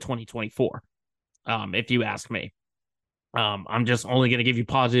to go to 2024. If you ask me. I'm just only going to give you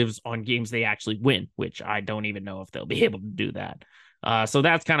positives on games they actually win, which I don't even know if they'll be able to do that. So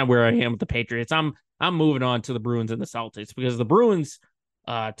that's kind of where I am with the Patriots. I'm moving on to the Bruins and the Celtics, because the Bruins,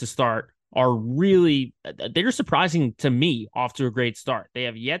 to start, are really, they're surprising to me off to a great start. They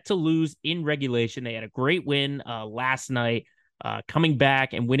have yet to lose in regulation. They had a great win last night, coming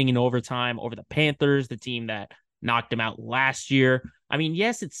back and winning in overtime over the Panthers, the team that knocked him out last year. I mean,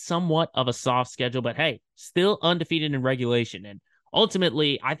 yes, it's somewhat of a soft schedule, but hey, still undefeated in regulation. And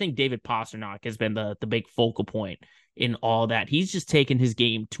ultimately, I think David Pastrnak has been the big focal point in all that. He's just taken his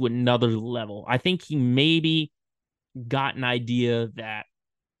game to another level. I think he maybe got an idea that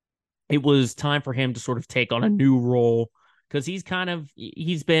it was time for him to sort of take on a new role, because he's been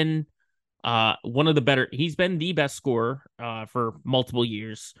he's been the best scorer for multiple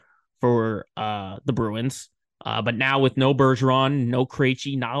years for the Bruins. But now with no Bergeron, no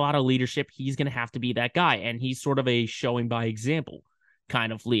Krejci, not a lot of leadership, he's going to have to be that guy. And he's sort of a showing by example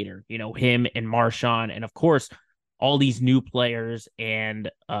kind of leader, him and Marchand. And of course, all these new players and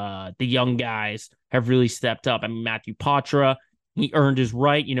the young guys have really stepped up. I mean, Matthew Poitras, he earned his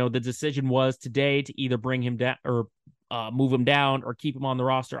right. The decision was today to either bring him down or move him down or keep him on the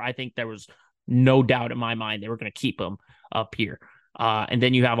roster. I think there was no doubt in my mind they were going to keep him up here. And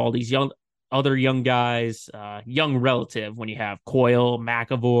then you have all these other young guys, young relative, when you have Coyle,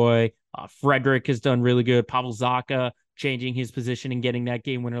 McAvoy, Frederick has done really good. Pavel Zacha changing his position and getting that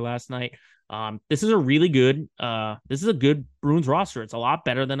game winner last night. This is a good Bruins roster. It's a lot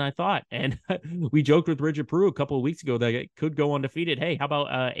better than I thought. And we joked with Richard Prue a couple of weeks ago that it could go undefeated. Hey, how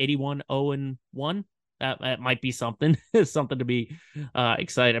about 81-0-1? That might be something to be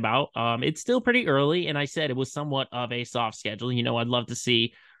excited about. It's still pretty early, and I said it was somewhat of a soft schedule. I'd love to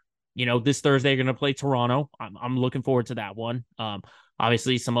see, this Thursday they're going to play Toronto. I'm looking forward to that one.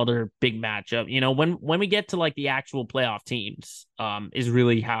 Obviously some other big matchup. When we get to the actual playoff teams, is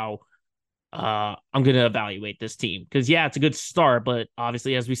really how I'm going to evaluate this team. Because yeah, it's a good start, but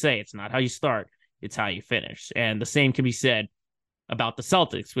obviously, as we say, it's not how you start, it's how you finish. And the same can be said about the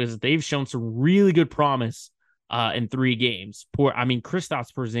Celtics, because they've shown some really good promise in 3 games.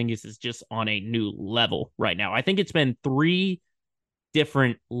 Kristaps Porzingis is just on a new level right now. I think it's been 3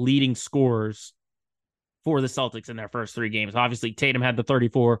 different leading scorers for the Celtics in their first 3 games. Obviously, Tatum had the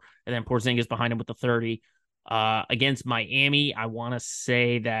 34, and then Porzingis behind him with the 30. Against Miami, I want to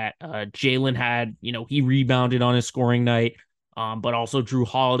say that Jalen had, he rebounded on his scoring night, but also Drew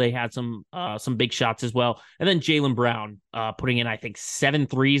Holiday had some big shots as well. And then Jaylen Brown putting in, I think, 7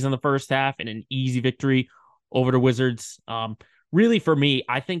 threes in the first half and an easy victory over the Wizards. Really, for me,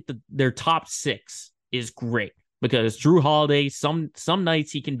 I think that their top 6 is great. because Drew Holiday, some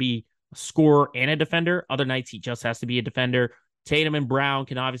nights he can be a scorer and a defender. Other nights he just has to be a defender. Tatum and Brown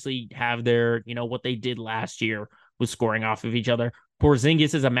can obviously have their, what they did last year was scoring off of each other.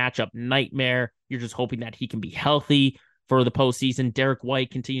 Porzingis is a matchup nightmare. You're just hoping that he can be healthy for the postseason. Derek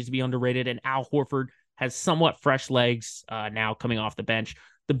White continues to be underrated, and Al Horford has somewhat fresh legs now coming off the bench.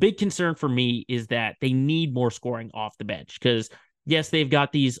 The big concern for me is that they need more scoring off the bench because, yes, they've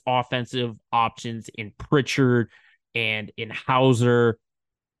got these offensive options in Pritchard and in Hauser,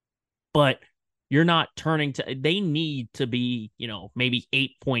 but you're not turning to, they need to be, maybe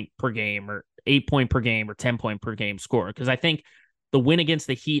 8 point per game or 8 point per game or 10 point per game score. Because I think the win against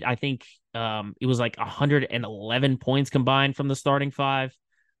the Heat, I think it was like 111 points combined from the starting five.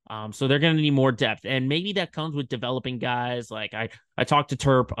 So they're going to need more depth. And maybe that comes with developing guys. Like I talked to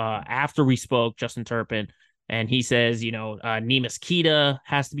Turp after we spoke, Justin Turpin, and he says, Neemias Queta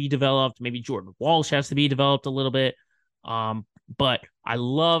has to be developed. Maybe Jordan Walsh has to be developed a little bit. But I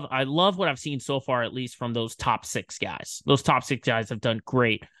love what I've seen so far, at least from those top six guys. Those top six guys have done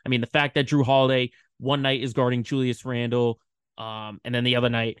great. I mean, the fact that Drew Holiday one night is guarding Julius Randle, and then the other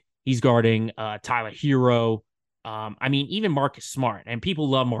night he's guarding Tyler Hero. I mean, even Marcus Smart, and people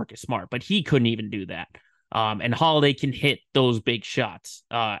love Marcus Smart, but he couldn't even do that. And Holiday can hit those big shots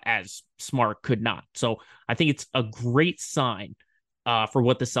as Smart could not. So I think it's a great sign for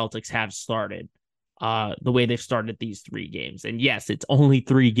what the Celtics have started. The way they've started these 3 games. And yes, it's only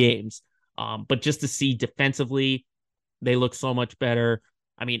 3 games. But just to see defensively, they look so much better.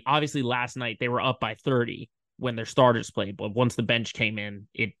 I mean, obviously last night they were up by 30 when their starters played, but once the bench came in,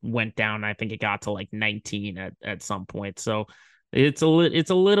 it went down. I think it got to like 19 at some point. So it's a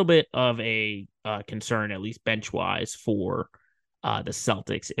little bit of a concern, at least bench wise, for the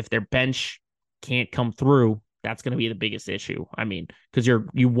Celtics. If their bench can't come through, that's going to be the biggest issue. I mean, because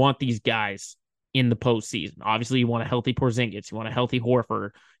you want these guys in the postseason. Obviously, you want a healthy Porzingis, you want a healthy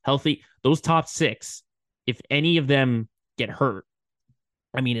Horford, those top 6. If any of them get hurt,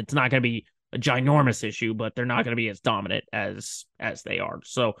 I mean, it's not going to be a ginormous issue, but they're not going to be as dominant as they are.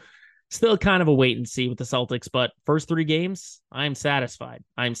 So still kind of a wait and see with the Celtics, but first 3 games, I'm satisfied.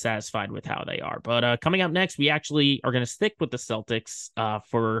 I'm satisfied with how they are. But coming up next, we actually are going to stick with the Celtics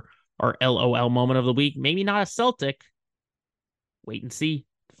for our LOL moment of the week. Maybe not a Celtic. Wait and see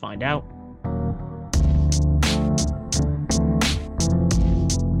to find out.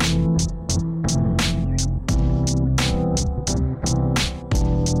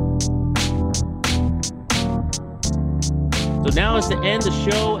 So now is to end the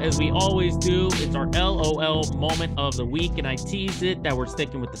show, as we always do. It's our LOL moment of the week, and I teased it that we're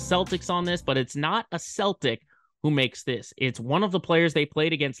sticking with the Celtics on this, but it's not a Celtic who makes this. It's one of the players they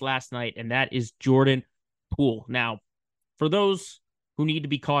played against last night, and that is Jordan Poole. Now, for those who need to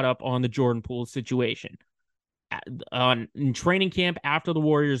be caught up on the Jordan Poole situation, in training camp after the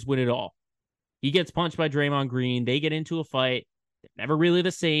Warriors win it all, he gets punched by Draymond Green. They get into a fight. They're never really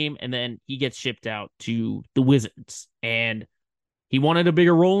the same, and then he gets shipped out to the Wizards. And he wanted a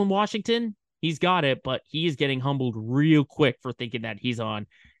bigger role in Washington. He's got it, but he is getting humbled real quick for thinking that he's on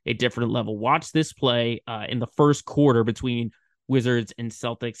a different level. Watch this play in the first quarter between Wizards and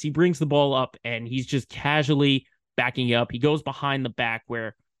Celtics. He brings the ball up, and he's just casually backing up. He goes behind the back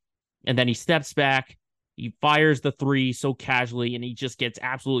and then he steps back. He fires the 3 so casually, and he just gets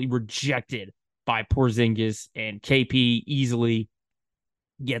absolutely rejected by Porzingis, and KP easily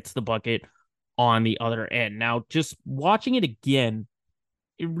gets the bucket on the other end. Now, just watching it again,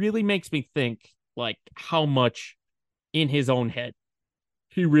 it really makes me think like how much in his own head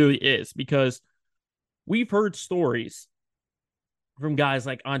he really is, because we've heard stories from guys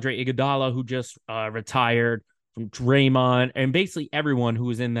like Andre Iguodala, who just retired, from Draymond, and basically everyone who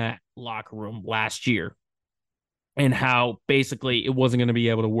was in that locker room last year, and how basically it wasn't going to be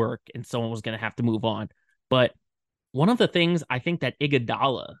able to work and someone was going to have to move on. But one of the things I think that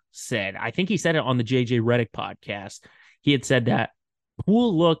Iguodala said, I think he said it on the JJ Redick podcast, he had said that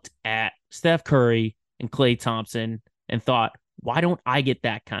Poole looked at Steph Curry and Klay Thompson and thought, why don't I get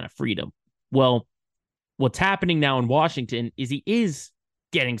that kind of freedom? Well, what's happening now in Washington is he is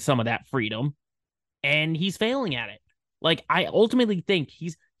getting some of that freedom, and he's failing at it. Like, I ultimately think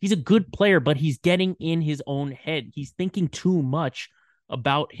he's a good player, but he's getting in his own head. He's thinking too much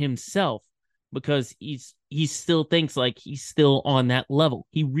about himself, because he still thinks like he's still on that level.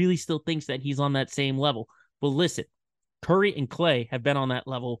 He really still thinks that he's on that same level. But listen, Curry and Klay have been on that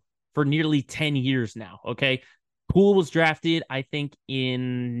level for nearly 10 years now, okay? Poole was drafted, I think,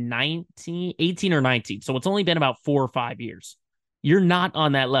 in 18 or 19. So it's only been about 4 or 5 years. You're not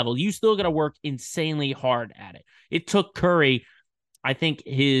on that level. You still got to work insanely hard at it. It took Curry, I think,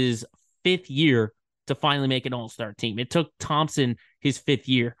 his 5th year to finally make an all-star team. It took Thompson his 5th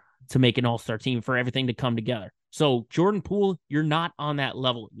year to make an all-star team for everything to come together. So Jordan Poole, you're not on that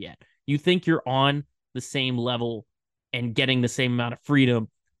level yet. You think you're on the same level and getting the same amount of freedom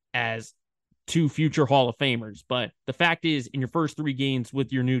as 2 future Hall of Famers. But the fact is, in your first 3 games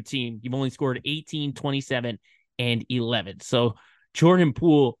with your new team, you've only scored 18, 27, and 11. So Jordan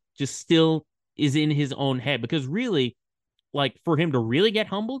Poole just still is in his own head, because really, like, for him to really get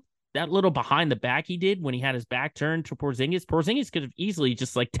humbled, that little behind the back he did when he had his back turned to Porzingis could have easily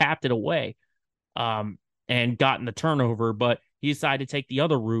just like tapped it away and gotten the turnover, but he decided to take the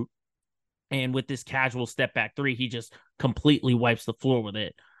other route. And with this casual step back 3, he just completely wipes the floor with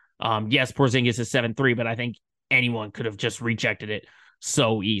it. Yes, Porzingis is 7-3, but I think anyone could have just rejected it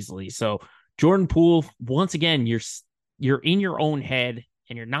so easily. So Jordan Poole, once again, you're in your own head,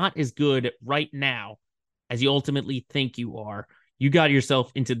 and you're not as good right now as you ultimately think you are. You got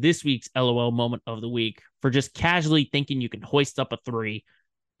yourself into this week's LOL moment of the week for just casually thinking you can hoist up a 3,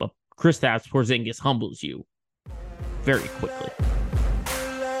 but Kristaps Porzingis humbles you very quickly.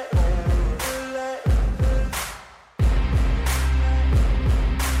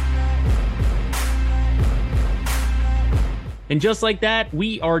 And just like that,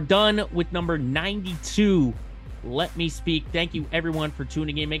 we are done with number 92. Let me speak. Thank you, everyone, for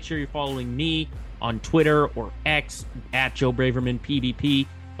tuning in. Make sure you're following me on Twitter or X at Joe Braverman PvP.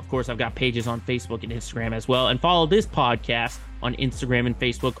 Of course, I've got pages on Facebook and Instagram as well. And follow this podcast on Instagram and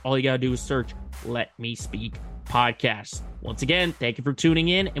Facebook. All you got to do is search Let Me Speak Podcast. Once again, thank you for tuning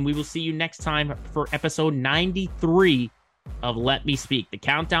in, and we will see you next time for episode 93 of Let Me Speak. The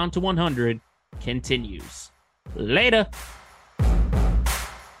countdown to 100 continues. Later.